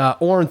point,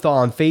 Orenthal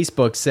on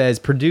Facebook says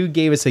Purdue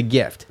gave us a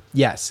gift.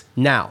 Yes.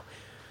 Now,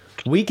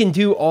 we can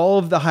do all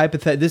of the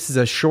hypothetical. This is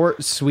a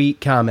short,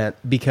 sweet comment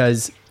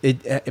because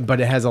it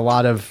has a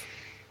lot of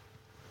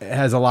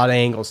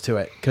angles to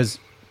it because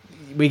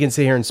we can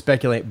sit here and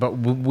speculate, but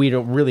we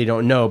really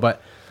don't know.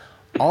 But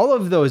all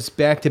of those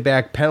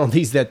back-to-back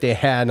penalties that they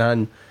had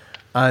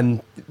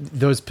on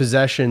those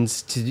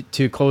possessions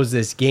to close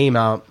this game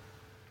out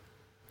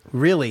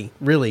really,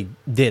 really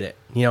did it.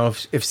 You know,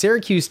 if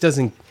Syracuse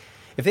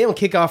if they don't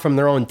kick off from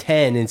their own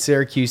 10 and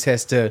Syracuse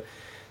has to,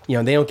 you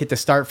know, they don't get to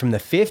start from the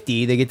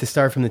 50, they get to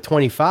start from the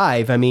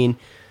 25. I mean,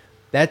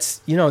 I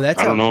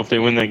don't know if they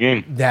win that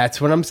game.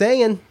 That's what I'm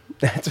saying.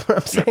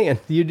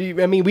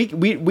 I mean,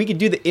 we could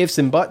do the ifs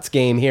and buts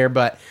game here,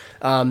 but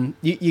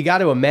you got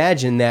to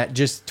imagine that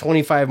just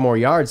 25 more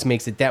yards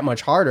makes it that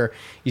much harder.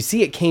 You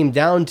see, it came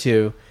down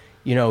to,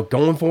 you know,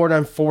 going forward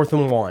on 4th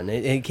and 1.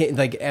 It came,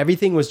 like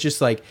everything was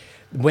just like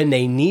when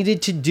they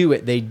needed to do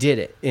it, they did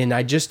it. And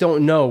I just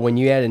don't know when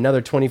you add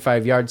another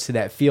 25 yards to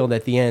that field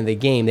at the end of the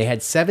game. They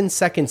had 7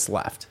 seconds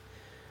left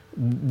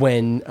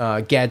when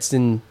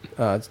Gadsden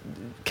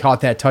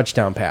caught that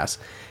touchdown pass.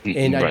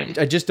 And right.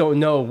 I just don't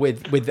know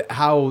with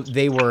how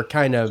they were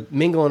kind of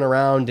mingling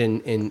around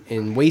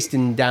and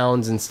wasting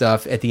downs and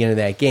stuff at the end of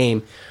that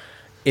game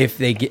if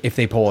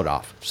they pull it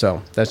off.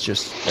 So that's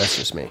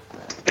just me.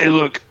 Hey,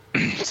 look,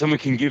 someone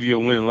can give you a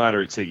winning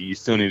lottery ticket. You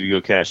still need to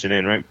go cash it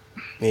in, right?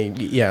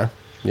 Yeah.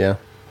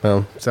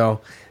 Well, so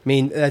I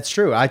mean that's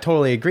true. I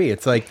totally agree.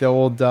 It's like the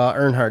old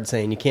Earnhardt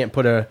saying, you can't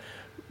put a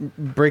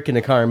brick in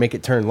a car and make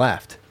it turn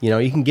left. You know,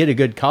 you can get a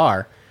good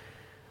car,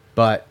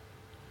 but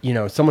you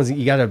know,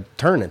 you got to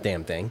turn the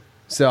damn thing.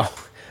 So,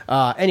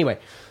 anyway,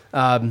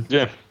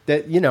 yeah,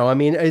 that, you know, I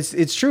mean,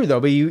 it's true though,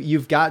 but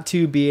you've got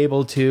to be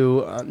able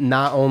to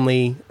not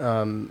only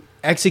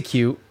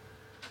execute,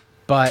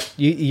 but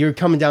you're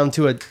coming down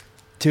to a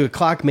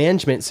clock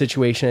management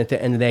situation at the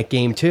end of that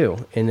game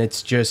too. And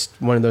it's just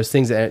one of those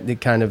things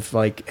that kind of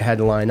like had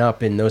to line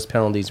up, and those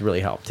penalties really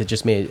helped. It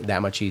just made it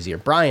that much easier.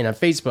 Brian on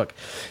Facebook,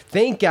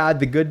 thank God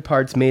the good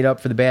parts made up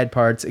for the bad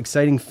parts.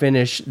 Exciting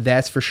finish,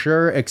 that's for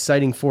sure.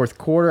 Exciting fourth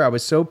quarter. I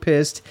was so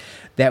pissed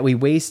that we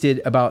wasted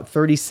about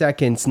 30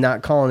 seconds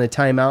not calling a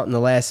timeout in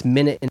the last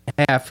minute and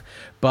a half,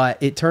 but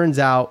it turns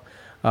out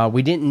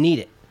we didn't need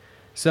it.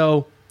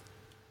 So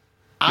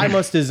I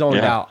must have zoned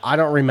out. I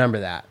don't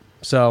remember that.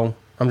 So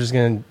I'm just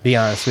going to be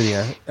honest with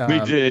you. We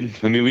did.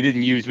 I mean,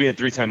 we had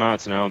 3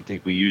 timeouts, and I don't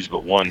think we used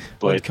but one.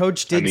 But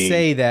Coach did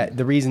say that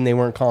the reason they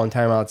weren't calling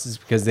timeouts is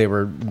because they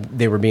were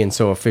being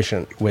so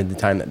efficient with the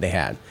time that they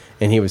had,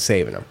 and he was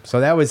saving them. So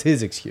that was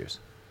his excuse.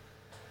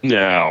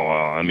 Yeah,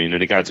 well, I mean,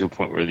 it got to a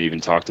point where they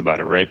even talked about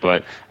it, right?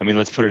 But, I mean,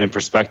 let's put it in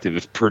perspective.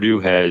 If Purdue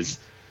has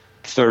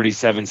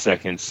 37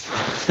 seconds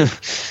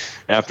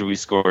after we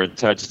score a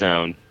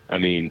touchdown, I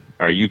mean,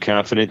 are you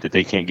confident that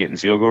they can't get in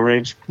field goal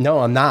range? No,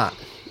 I'm not.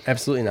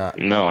 Absolutely not.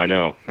 No, I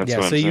know. That's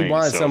what I'm saying. You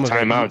wanted some of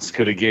timeouts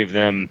could have gave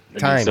them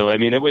time. So I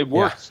mean, it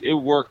worked. Yeah. It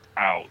worked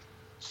out.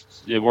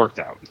 It worked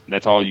out.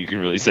 That's all you can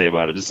really say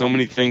about it. There's so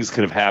many things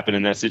could have happened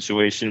in that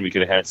situation. We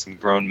could have had some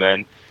grown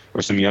men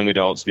or some young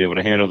adults be able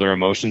to handle their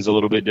emotions a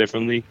little bit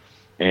differently,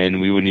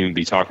 and we wouldn't even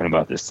be talking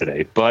about this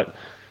today. But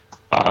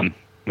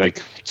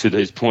like to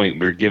this point,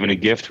 we're given a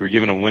gift. We're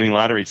given a winning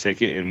lottery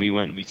ticket, and we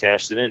went and we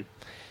cashed it in.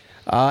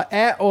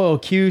 At Oil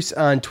Cuse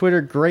on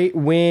Twitter, great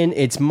win.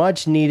 It's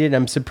much needed.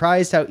 I'm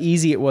surprised how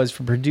easy it was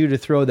for Purdue to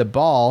throw the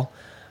ball.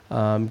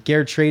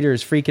 Garrett Schrader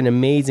is freaking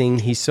amazing.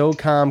 He's so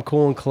calm,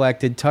 cool, and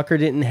collected. Tucker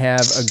didn't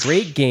have a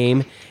great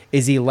game.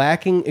 Is he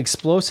lacking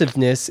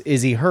explosiveness?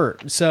 Is he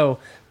hurt? So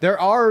there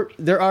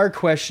are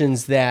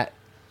questions that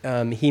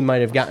he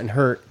might have gotten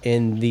hurt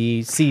in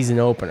the season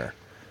opener.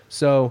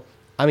 So,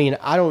 I mean,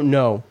 I don't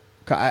know.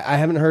 I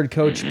haven't heard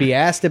Coach be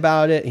asked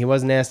about it. He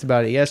wasn't asked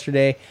about it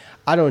yesterday.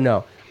 I don't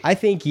know. I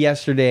think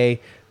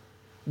yesterday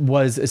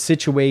was a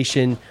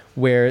situation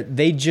where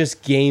they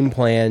just game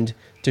planned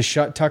to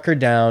shut Tucker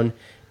down,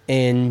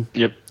 and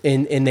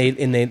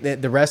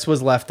the rest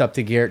was left up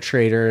to Garrett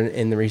Schrader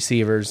and the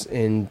receivers,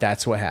 and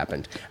that's what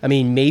happened. I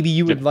mean, maybe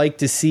you would like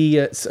to see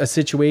a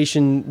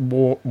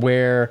situation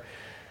where,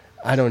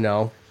 I don't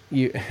know,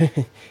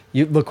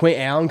 LaQuint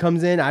Allen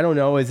comes in. I don't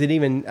know. Is it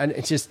even?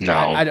 It's just no.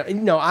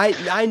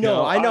 I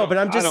know. But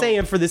I'm just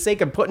saying, for the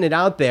sake of putting it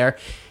out there,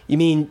 you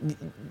mean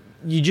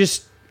you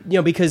just. You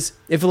know, because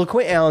if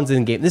LaQuint Allen's in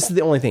the game, this is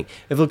the only thing.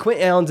 If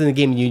LaQuint Allen's in the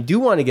game and you do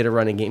want to get a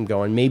running game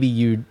going, maybe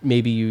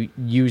you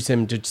use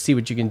him to see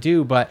what you can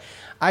do. But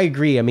I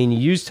agree. I mean, you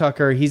use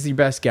Tucker; he's your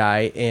best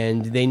guy,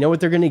 and they know what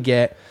they're going to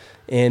get.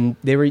 And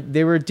they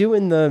were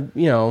doing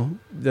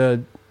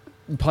the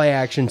play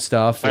action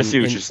stuff. I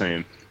see what you're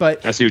saying.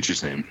 But I see what you're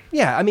saying.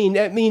 Yeah, I mean,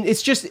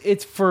 it's just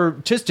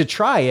to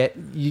try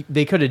it.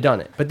 They could have done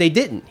it, but they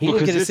didn't. He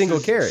didn't get a single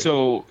carry.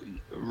 So.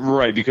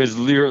 Right, because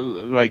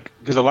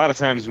a lot of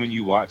times when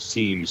you watch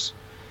teams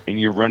and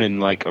you're running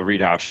like a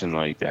read option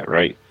like that,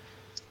 right?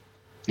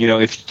 You know,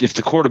 if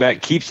the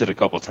quarterback keeps it a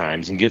couple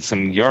times and gets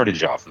some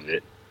yardage off of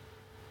it,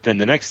 then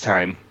the next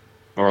time,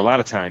 or a lot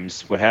of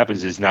times, what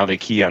happens is now they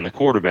key on the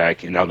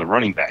quarterback and now the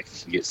running back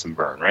can get some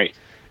burn, right?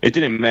 It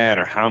didn't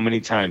matter how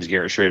many times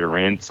Garrett Schrader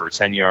ran for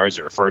 10 yards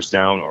or a first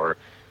down or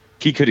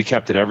he could have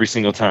kept it every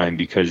single time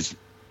because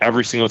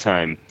every single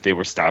time they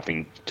were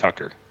stopping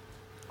Tucker.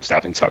 So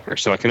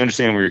I can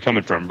understand where you're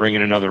coming from.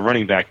 Bringing another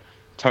running back,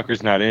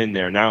 Tucker's not in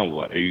there. Now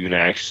what? Are you going to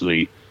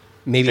actually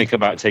think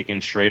about taking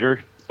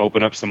Schrader,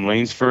 open up some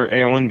lanes for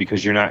Allen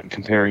because you're not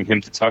comparing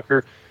him to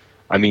Tucker?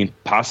 I mean,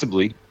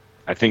 possibly.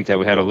 I think that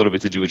had a little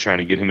bit to do with trying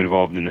to get him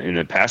involved in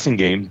the passing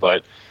game.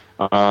 But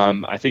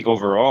I think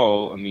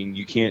overall, I mean,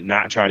 you can't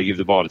not try to give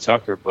the ball to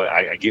Tucker. But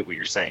I get what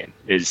you're saying.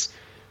 Is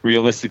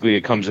realistically,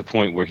 it comes a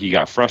point where he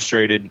got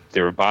frustrated. They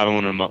were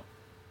bottling him up.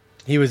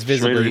 He was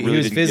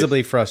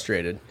visibly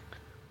frustrated.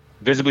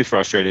 Visibly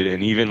frustrated,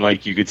 and even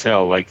like you could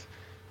tell, like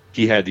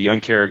he had the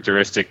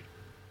uncharacteristic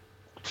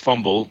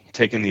fumble,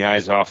 taking the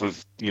eyes off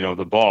of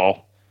the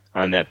ball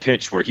on that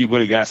pitch where he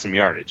would have got some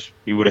yardage.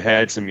 He would have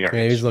had some yardage.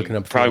 Yeah, he was looking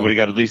up. Probably would have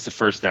got at least the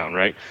first down,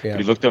 right? Yeah.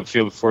 But he looked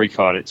upfield before he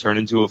caught it, turned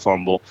into a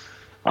fumble.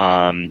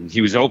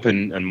 He was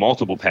open on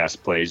multiple pass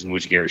plays in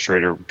which Garrett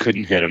Schrader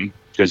couldn't hit him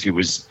because he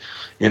was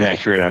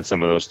inaccurate on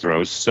some of those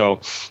throws.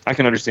 So I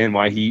can understand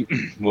why he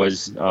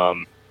was.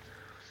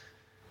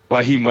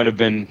 Why he might have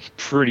been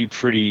pretty,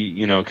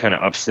 kind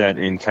of upset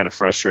and kind of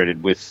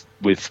frustrated with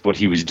what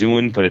he was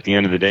doing. But at the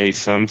end of the day,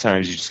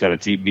 sometimes you just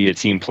got to be a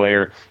team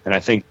player. And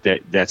I think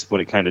that's what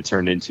it kind of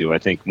turned into. I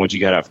think once you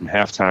got out from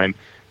halftime,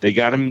 they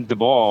got him the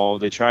ball.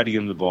 They tried to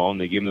give him the ball,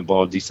 and they gave him the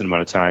ball a decent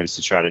amount of times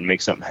to try to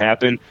make something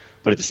happen.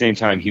 But at the same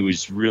time, he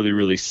was really,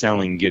 really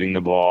selling getting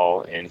the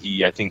ball. And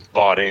he, I think,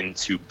 bought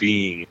into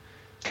being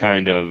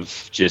kind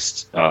of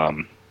just,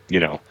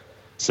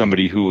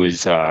 somebody who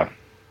was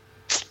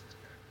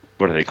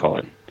what do they call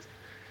it?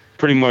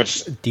 Pretty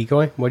much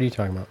decoy. What are you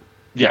talking about?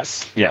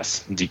 Yes,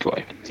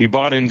 decoy. He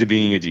bought into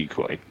being a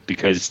decoy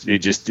because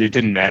it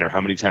didn't matter how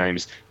many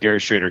times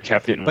Garrett Schrader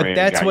kept it and ran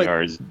and got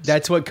yards.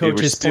 That's what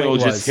Coach's point was.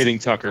 Still just hitting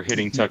Tucker.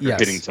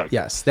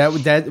 Yes,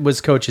 that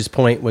was Coach's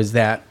point, was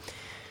that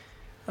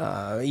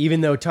even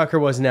though Tucker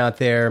wasn't out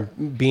there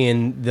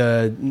being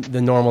the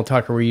normal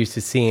Tucker we're used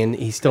to seeing,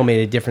 he still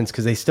made a difference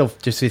because they still,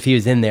 just if he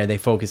was in there, they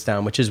focused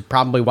on, which is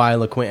probably why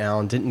LaQuint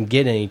Allen didn't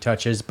get any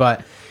touches,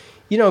 but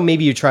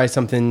maybe you try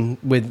something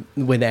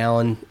with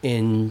Allen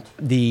in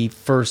the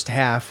first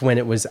half when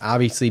it was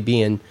obviously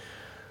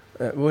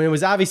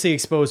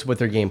exposed what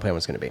their game plan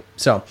was going to be.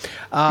 So,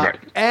 right.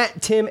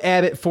 At Tim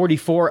Abbott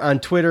 44 on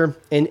Twitter,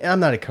 and I'm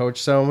not a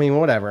coach, so I mean,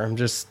 whatever. I'm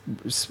just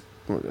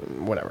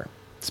whatever,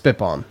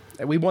 spitballing.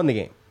 We won the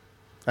game.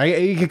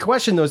 You could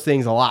question those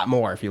things a lot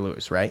more if you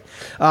lose, right?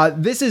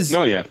 This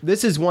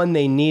is one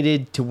they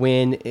needed to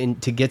win and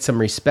to get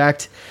some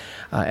respect.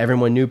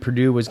 Everyone knew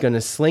Purdue was going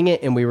to sling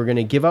it, and we were going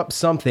to give up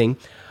something.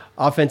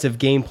 Offensive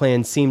game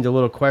plan seemed a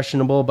little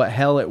questionable, but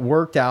hell, it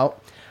worked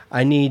out.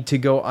 I need to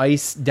go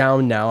ice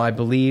down now. I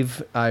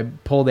believe I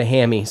pulled a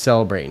hammy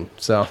celebrating.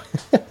 So,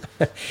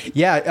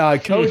 yeah,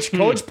 Coach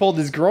pulled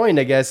his groin,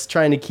 I guess,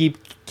 trying to keep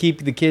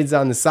the kids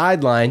on the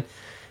sideline.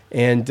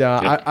 And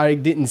I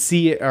didn't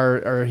see it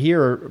or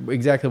hear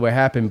exactly what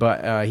happened,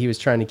 but he was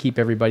trying to keep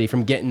everybody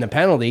from getting the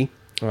penalty.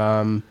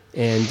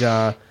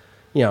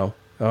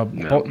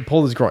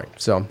 Pulled his groin,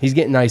 so he's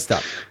getting iced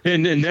up.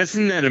 And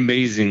isn't that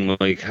amazing?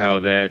 Like how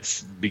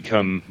that's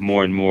become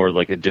more and more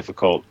like a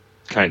difficult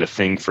kind of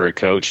thing for a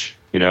coach.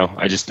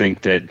 I just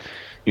think that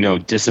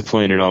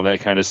discipline and all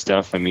that kind of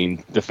stuff. I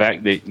mean, the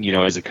fact that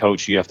as a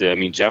coach you have to. I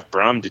mean, Jeff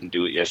Brom didn't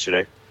do it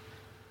yesterday.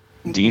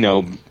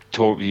 Dino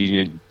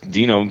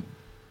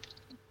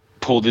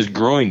pulled his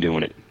groin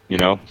doing it.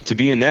 To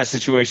be in that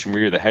situation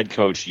where you're the head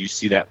coach, you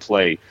see that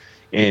play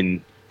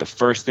and the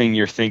first thing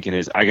you're thinking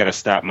is, I got to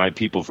stop my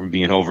people from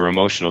being over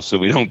emotional so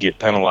we don't get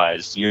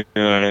penalized. You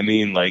know what I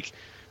mean? Like,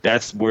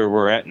 that's where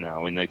we're at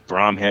now. And like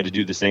Brom had to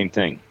do the same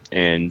thing,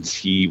 and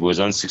he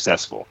was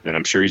unsuccessful. And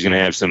I'm sure he's going to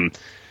have some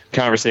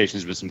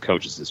conversations with some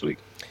coaches this week.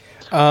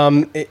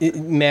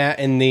 Matt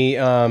in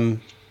the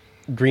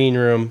green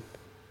room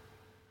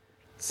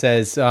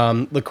says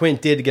LaQuint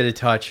did get a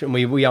touch, and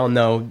we all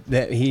know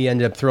that he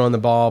ended up throwing the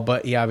ball,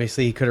 but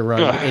he could have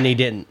run, and he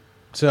didn't.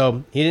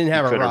 So he didn't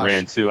have a rush.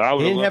 Ran too.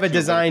 He didn't have a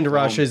designed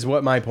rush, is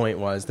what my point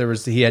was.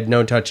 He had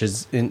no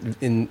touches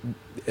in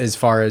as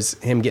far as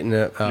him getting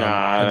a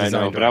I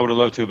know, but I would have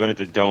loved to have been at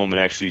the Dome and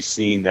actually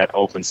seen that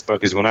open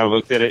spot. Because when I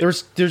looked at it,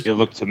 it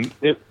looked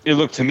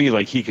to me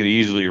like he could have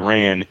easily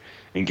ran,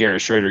 and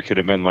Garrett Schrader could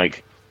have been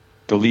like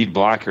the lead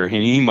blocker, and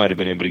he might have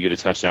been able to get a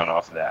touchdown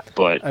off of that.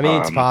 But I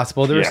mean, it's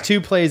possible. There was two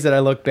plays that I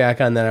look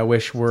back on that I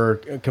wish were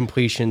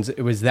completions.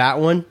 It was that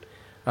one.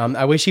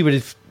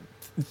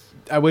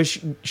 I wish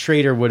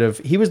Schrader would have.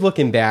 He was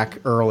looking back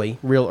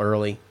real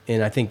early,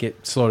 and I think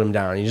it slowed him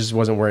down. He just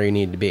wasn't where he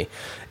needed to be.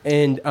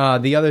 And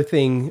the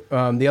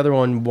other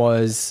one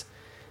was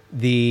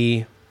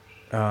the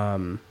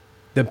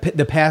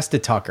pass to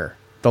Tucker,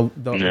 the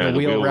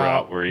wheel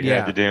route where he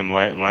had the damn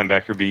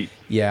linebacker beat.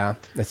 Yeah,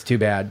 that's too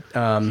bad. He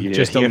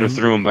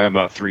underthrew him by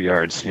about 3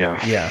 yards.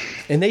 Yeah.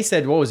 And they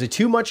said, what was it,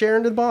 too much air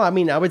into the ball? I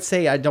mean, I would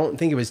say I don't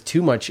think it was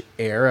too much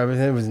air. I mean,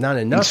 it was not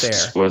enough air.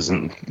 It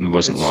wasn't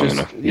long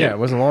enough. Yeah, it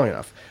wasn't long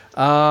enough.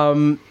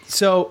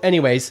 So,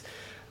 anyways,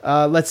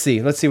 let's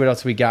see what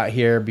else we got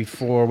here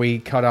before we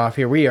cut off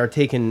here. We are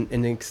taking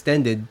an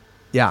extended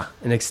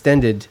an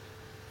extended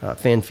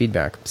fan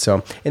feedback.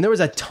 So, and there was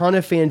a ton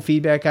of fan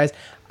feedback, guys.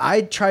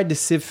 I tried to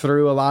sift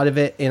through a lot of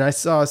it, and I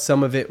saw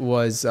some of it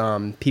was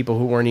people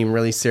who weren't even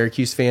really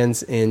Syracuse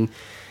fans. And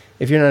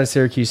if you're not a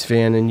Syracuse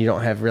fan and you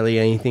don't have really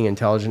anything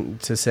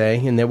intelligent to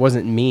say, and it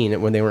wasn't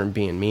mean when they weren't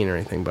being mean or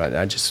anything, but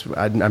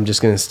I'm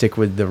just going to stick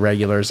with the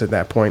regulars at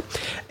that point.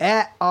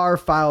 At our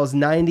Files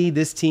 90,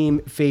 this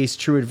team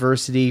faced true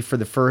adversity for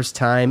the first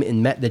time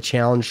and met the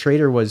challenge.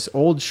 Schrader was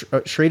old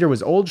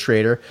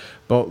Schrader,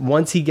 but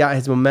once he got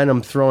his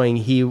momentum throwing,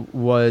 he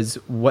was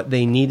what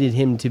they needed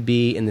him to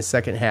be in the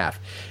second half.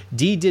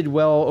 D did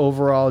well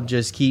overall,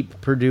 just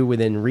keep Purdue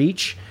within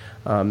reach.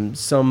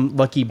 Some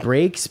lucky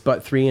breaks,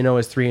 but 3-0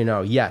 is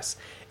 3-0. Yes.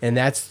 And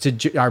that's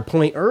to our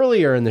point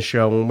earlier in the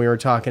show when we were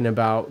talking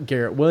about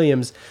Garrett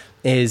Williams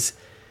is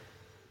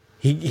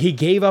he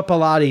gave up a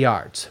lot of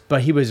yards,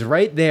 but he was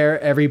right there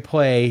every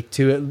play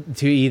to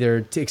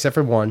either, except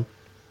for one,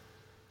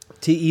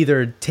 to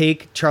either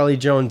take Charlie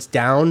Jones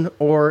down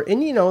or,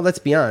 and let's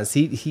be honest,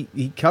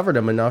 he covered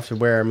him enough to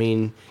where,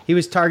 he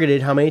was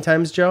targeted how many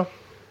times, Joe?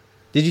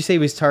 Did you say he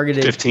was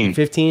targeted? 15.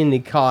 15, and he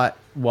caught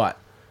what?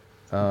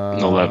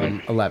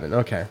 11. 11.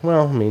 Okay.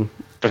 Well,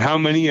 but how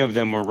many of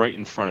them were right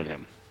in front of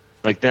him?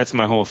 Like, that's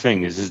my whole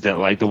thing is that,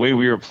 like, the way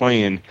we were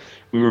playing,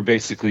 we were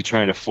basically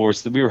trying to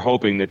force that. We were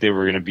hoping that they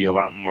were going to be a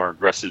lot more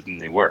aggressive than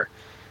they were.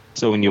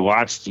 So when you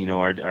watched,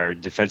 our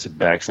defensive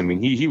backs,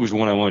 he was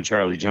one-on-one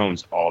Charlie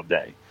Jones all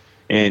day.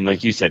 And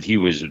like you said, he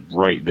was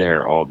right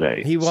there all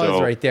day. He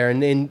was right there,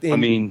 and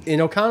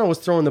O'Connell was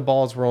throwing the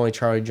balls where only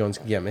Charlie Jones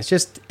could get him. It's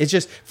just.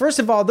 First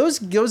of all, those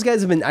guys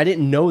have been. I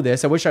didn't know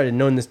this. I wish I had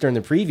known this during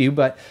the preview,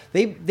 but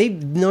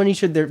they've known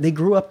each other. They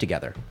grew up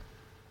together.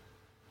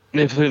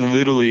 They played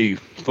Little League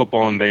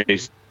football and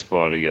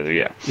baseball together.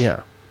 Yeah.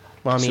 Yeah.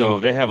 Well,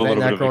 so they have a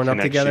little bit of growing a up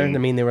together.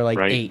 connection, They were like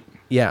right? 8.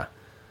 Yeah.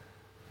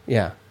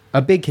 Yeah.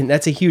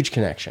 That's a huge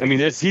connection.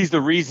 He's the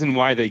reason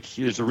why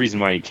there's a reason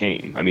why he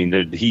came.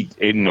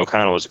 Aiden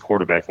O'Connell as a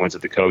quarterback went to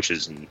the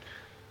coaches and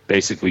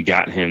basically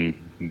got him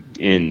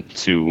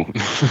into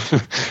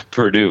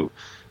Purdue.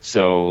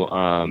 So,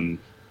 when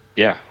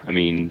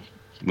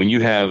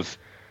you have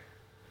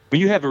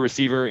a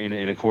receiver and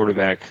a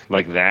quarterback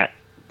like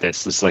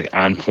that's just like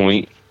on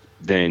point,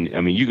 then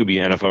you could be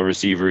an NFL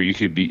receiver, you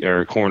could be or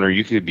a corner,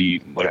 you could be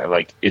whatever.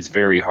 Like, it's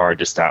very hard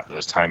to stop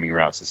those timing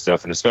routes and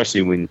stuff, and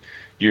especially when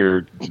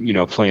you're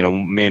playing a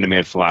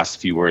man-to-man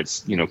philosophy where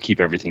it's keep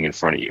everything in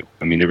front of you.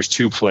 There was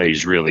 2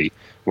 plays really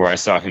where I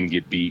saw him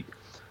get beat.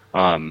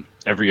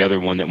 Every other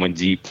one that went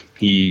deep,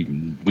 we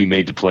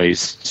made the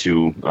plays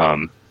to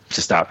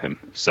stop him.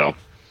 So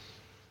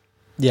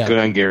yeah, good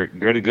on Garrett.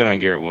 Good on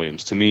Garrett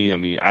Williams. To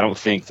me, I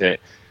think that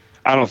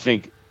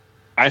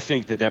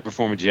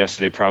performance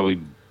yesterday probably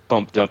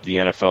bumped up the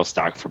NFL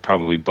stock for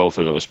probably both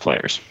of those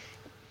players.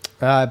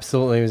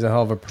 Absolutely, it was a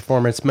hell of a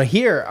performance.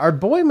 Mahir, our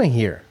boy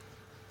Mahir,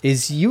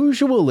 is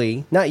he's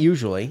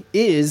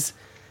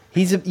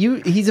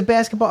a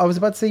basketball. I was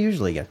about to say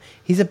usually again.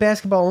 He's a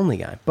basketball only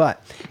guy,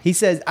 but he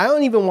says I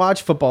don't even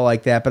watch football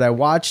like that, but I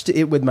watched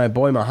it with my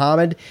boy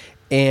Muhammad,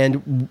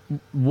 and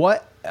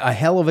what a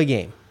hell of a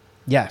game.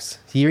 Yes,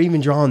 you're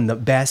even drawing the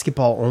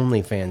basketball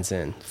only fans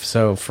in.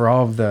 So for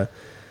all of the,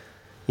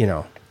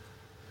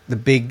 the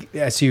big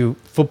SU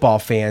football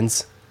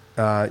fans,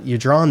 you're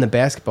drawing the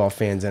basketball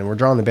fans in. We're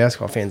drawing the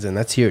basketball fans in.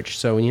 That's huge.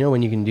 So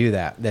when you can do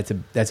that,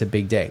 that's a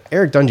big day.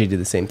 Eric Dungy did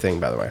the same thing,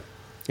 by the way,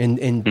 and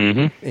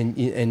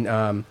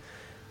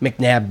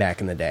McNabb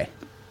back in the day.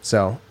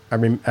 So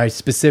I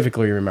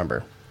specifically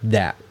remember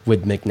that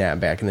with McNabb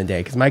back in the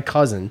day because my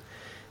cousin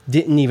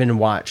didn't even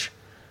watch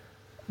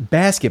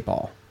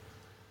basketball,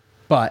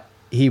 but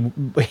he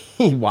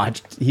would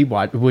watch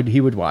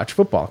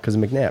football because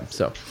of McNabb.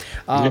 So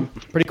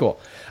pretty cool.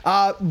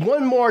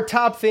 One more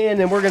top fan,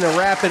 and we're gonna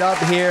wrap it up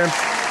here.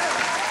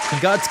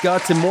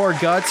 Guts, and more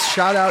guts.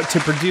 Shout out to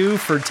Purdue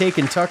for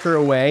taking Tucker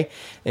away,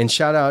 and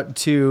shout out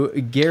to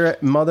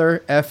Garrett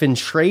Mother effing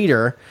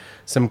Schrader.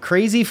 Some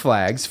crazy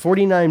flags.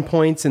 49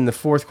 points in the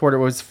fourth quarter.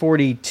 It was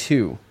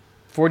 42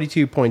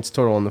 points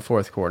total in the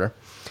fourth quarter.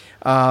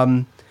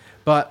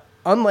 But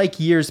unlike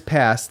years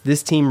past,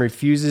 this team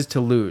refuses to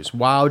lose.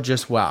 Wow,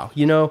 just wow.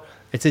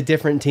 It's a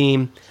different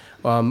team.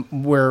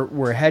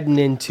 We're heading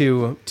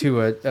into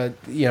a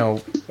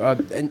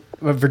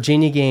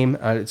Virginia game.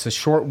 It's a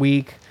short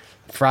week,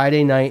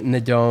 Friday night in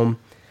the Dome,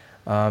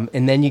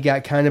 and then you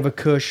got kind of a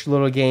cush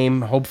little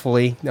game.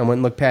 Hopefully, I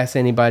wouldn't look past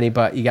anybody,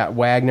 but you got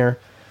Wagner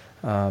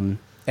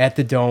at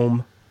the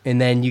Dome, and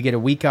then you get a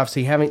week off, so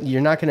you're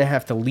not going to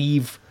have to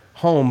leave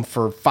home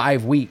for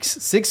 5 weeks,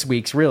 6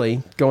 weeks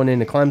really, going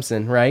into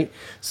Clemson, right?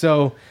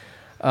 So,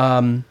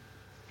 going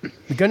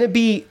to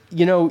be,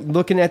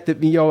 looking at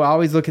I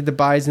always look at the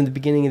buys in the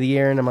beginning of the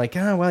year, and I'm like,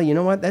 well, you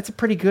know what? That's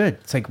pretty good.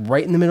 It's like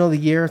right in the middle of the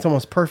year. It's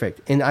almost perfect.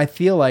 And I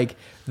feel like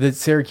the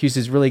Syracuse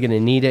is really going to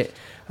need it,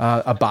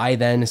 a buy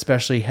then,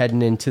 especially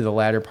heading into the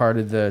latter part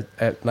of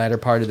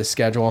the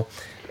schedule.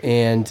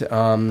 And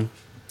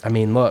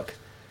look,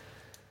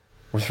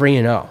 we're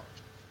 3-0,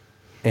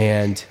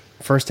 and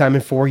first time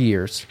in 4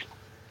 years.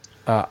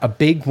 A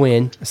big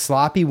win, a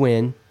sloppy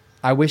win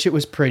I wish it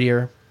was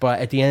prettier, but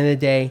at the end of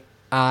the day,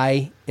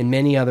 I and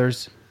many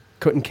others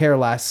couldn't care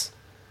less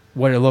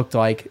what it looked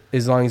like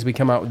as long as we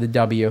come out with the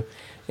W.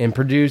 And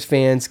Purdue's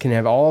fans can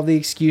have all the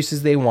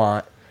excuses they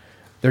want.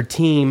 Their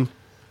team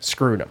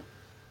screwed them.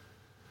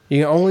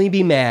 You can only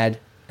be mad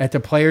at the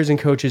players and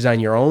coaches on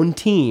your own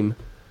team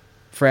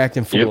for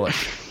acting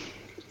foolish. Yep.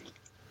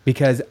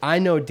 Because I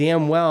know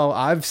damn well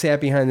I've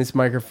sat behind this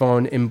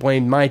microphone and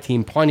blamed my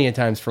team plenty of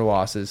times for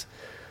losses.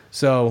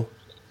 So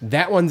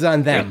that one's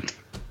on them. Yep.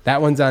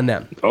 That one's on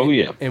them. Oh,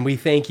 yeah. And we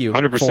thank you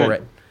 100%. for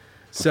it.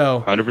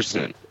 So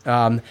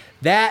 100%.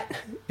 That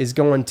is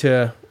going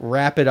to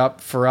wrap it up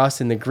for us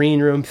in the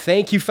green room.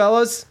 Thank you,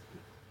 fellas.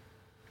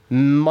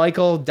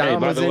 Michael,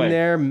 Dom was in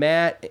there.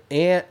 Matt,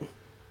 Ant,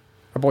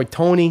 our boy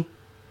Tony,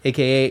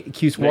 a.k.a.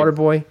 Cuse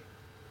Waterboy,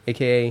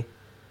 a.k.a.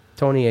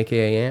 Tony,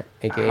 a.k.a. Ant,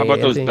 a.k.a. How about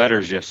Anthony? those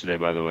bettors yesterday,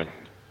 by the way?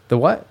 The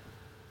what?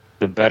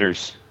 The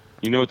bettors.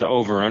 You know what the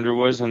over-under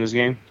was on this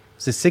game?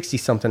 It's a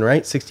 60-something,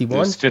 right? 61? It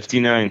was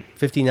 59.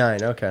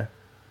 59, okay.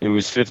 It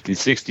was 50.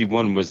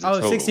 61 was the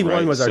total. 61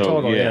 right? was our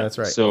total. Yeah, that's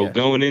right. So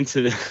going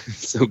into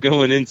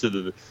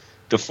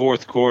the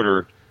fourth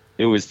quarter,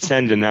 it was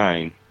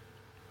 10-9.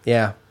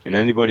 Yeah. And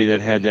anybody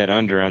that had that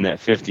under on that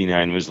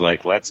 59 was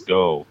like, "Let's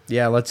go."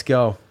 Yeah, let's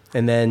go.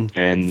 And then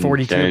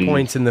 42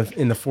 points in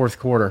the fourth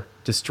quarter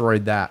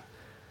destroyed that.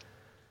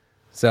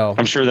 So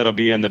I'm sure that'll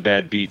be on the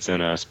bad beats on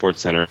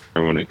SportsCenter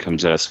when it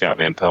comes to Scott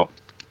Van Pelt.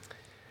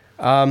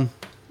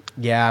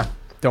 Yeah,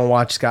 don't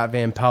watch Scott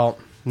Van Pelt.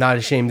 Not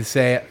ashamed to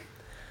say it.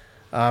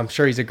 I'm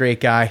sure he's a great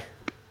guy.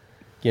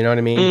 You know what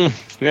I mean?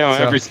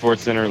 Every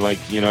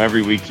SportsCenter,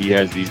 every week he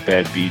has these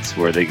bad beats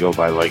where they go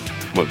by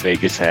what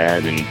Vegas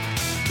had and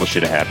what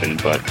should have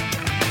happened. But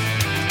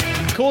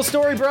cool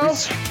story, bro.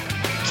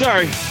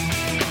 Sorry.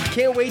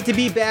 Can't wait to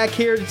be back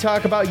here to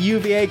talk about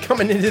UVA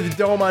coming into the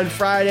Dome on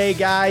Friday,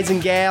 guys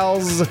and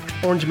gals,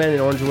 orange men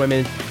and orange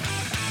women.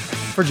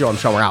 For Joe, I'm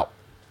Sean. We're out.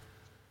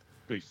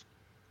 Peace.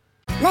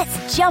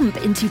 Let's jump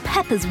into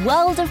Peppa's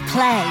world of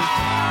play.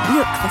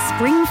 Look for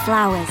spring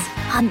flowers,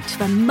 hunt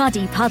for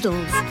muddy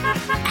puddles,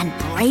 and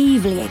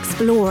bravely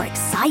explore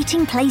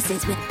exciting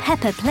places with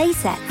Peppa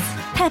playsets.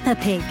 Peppa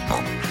Pig,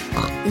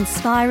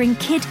 inspiring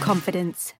kid confidence.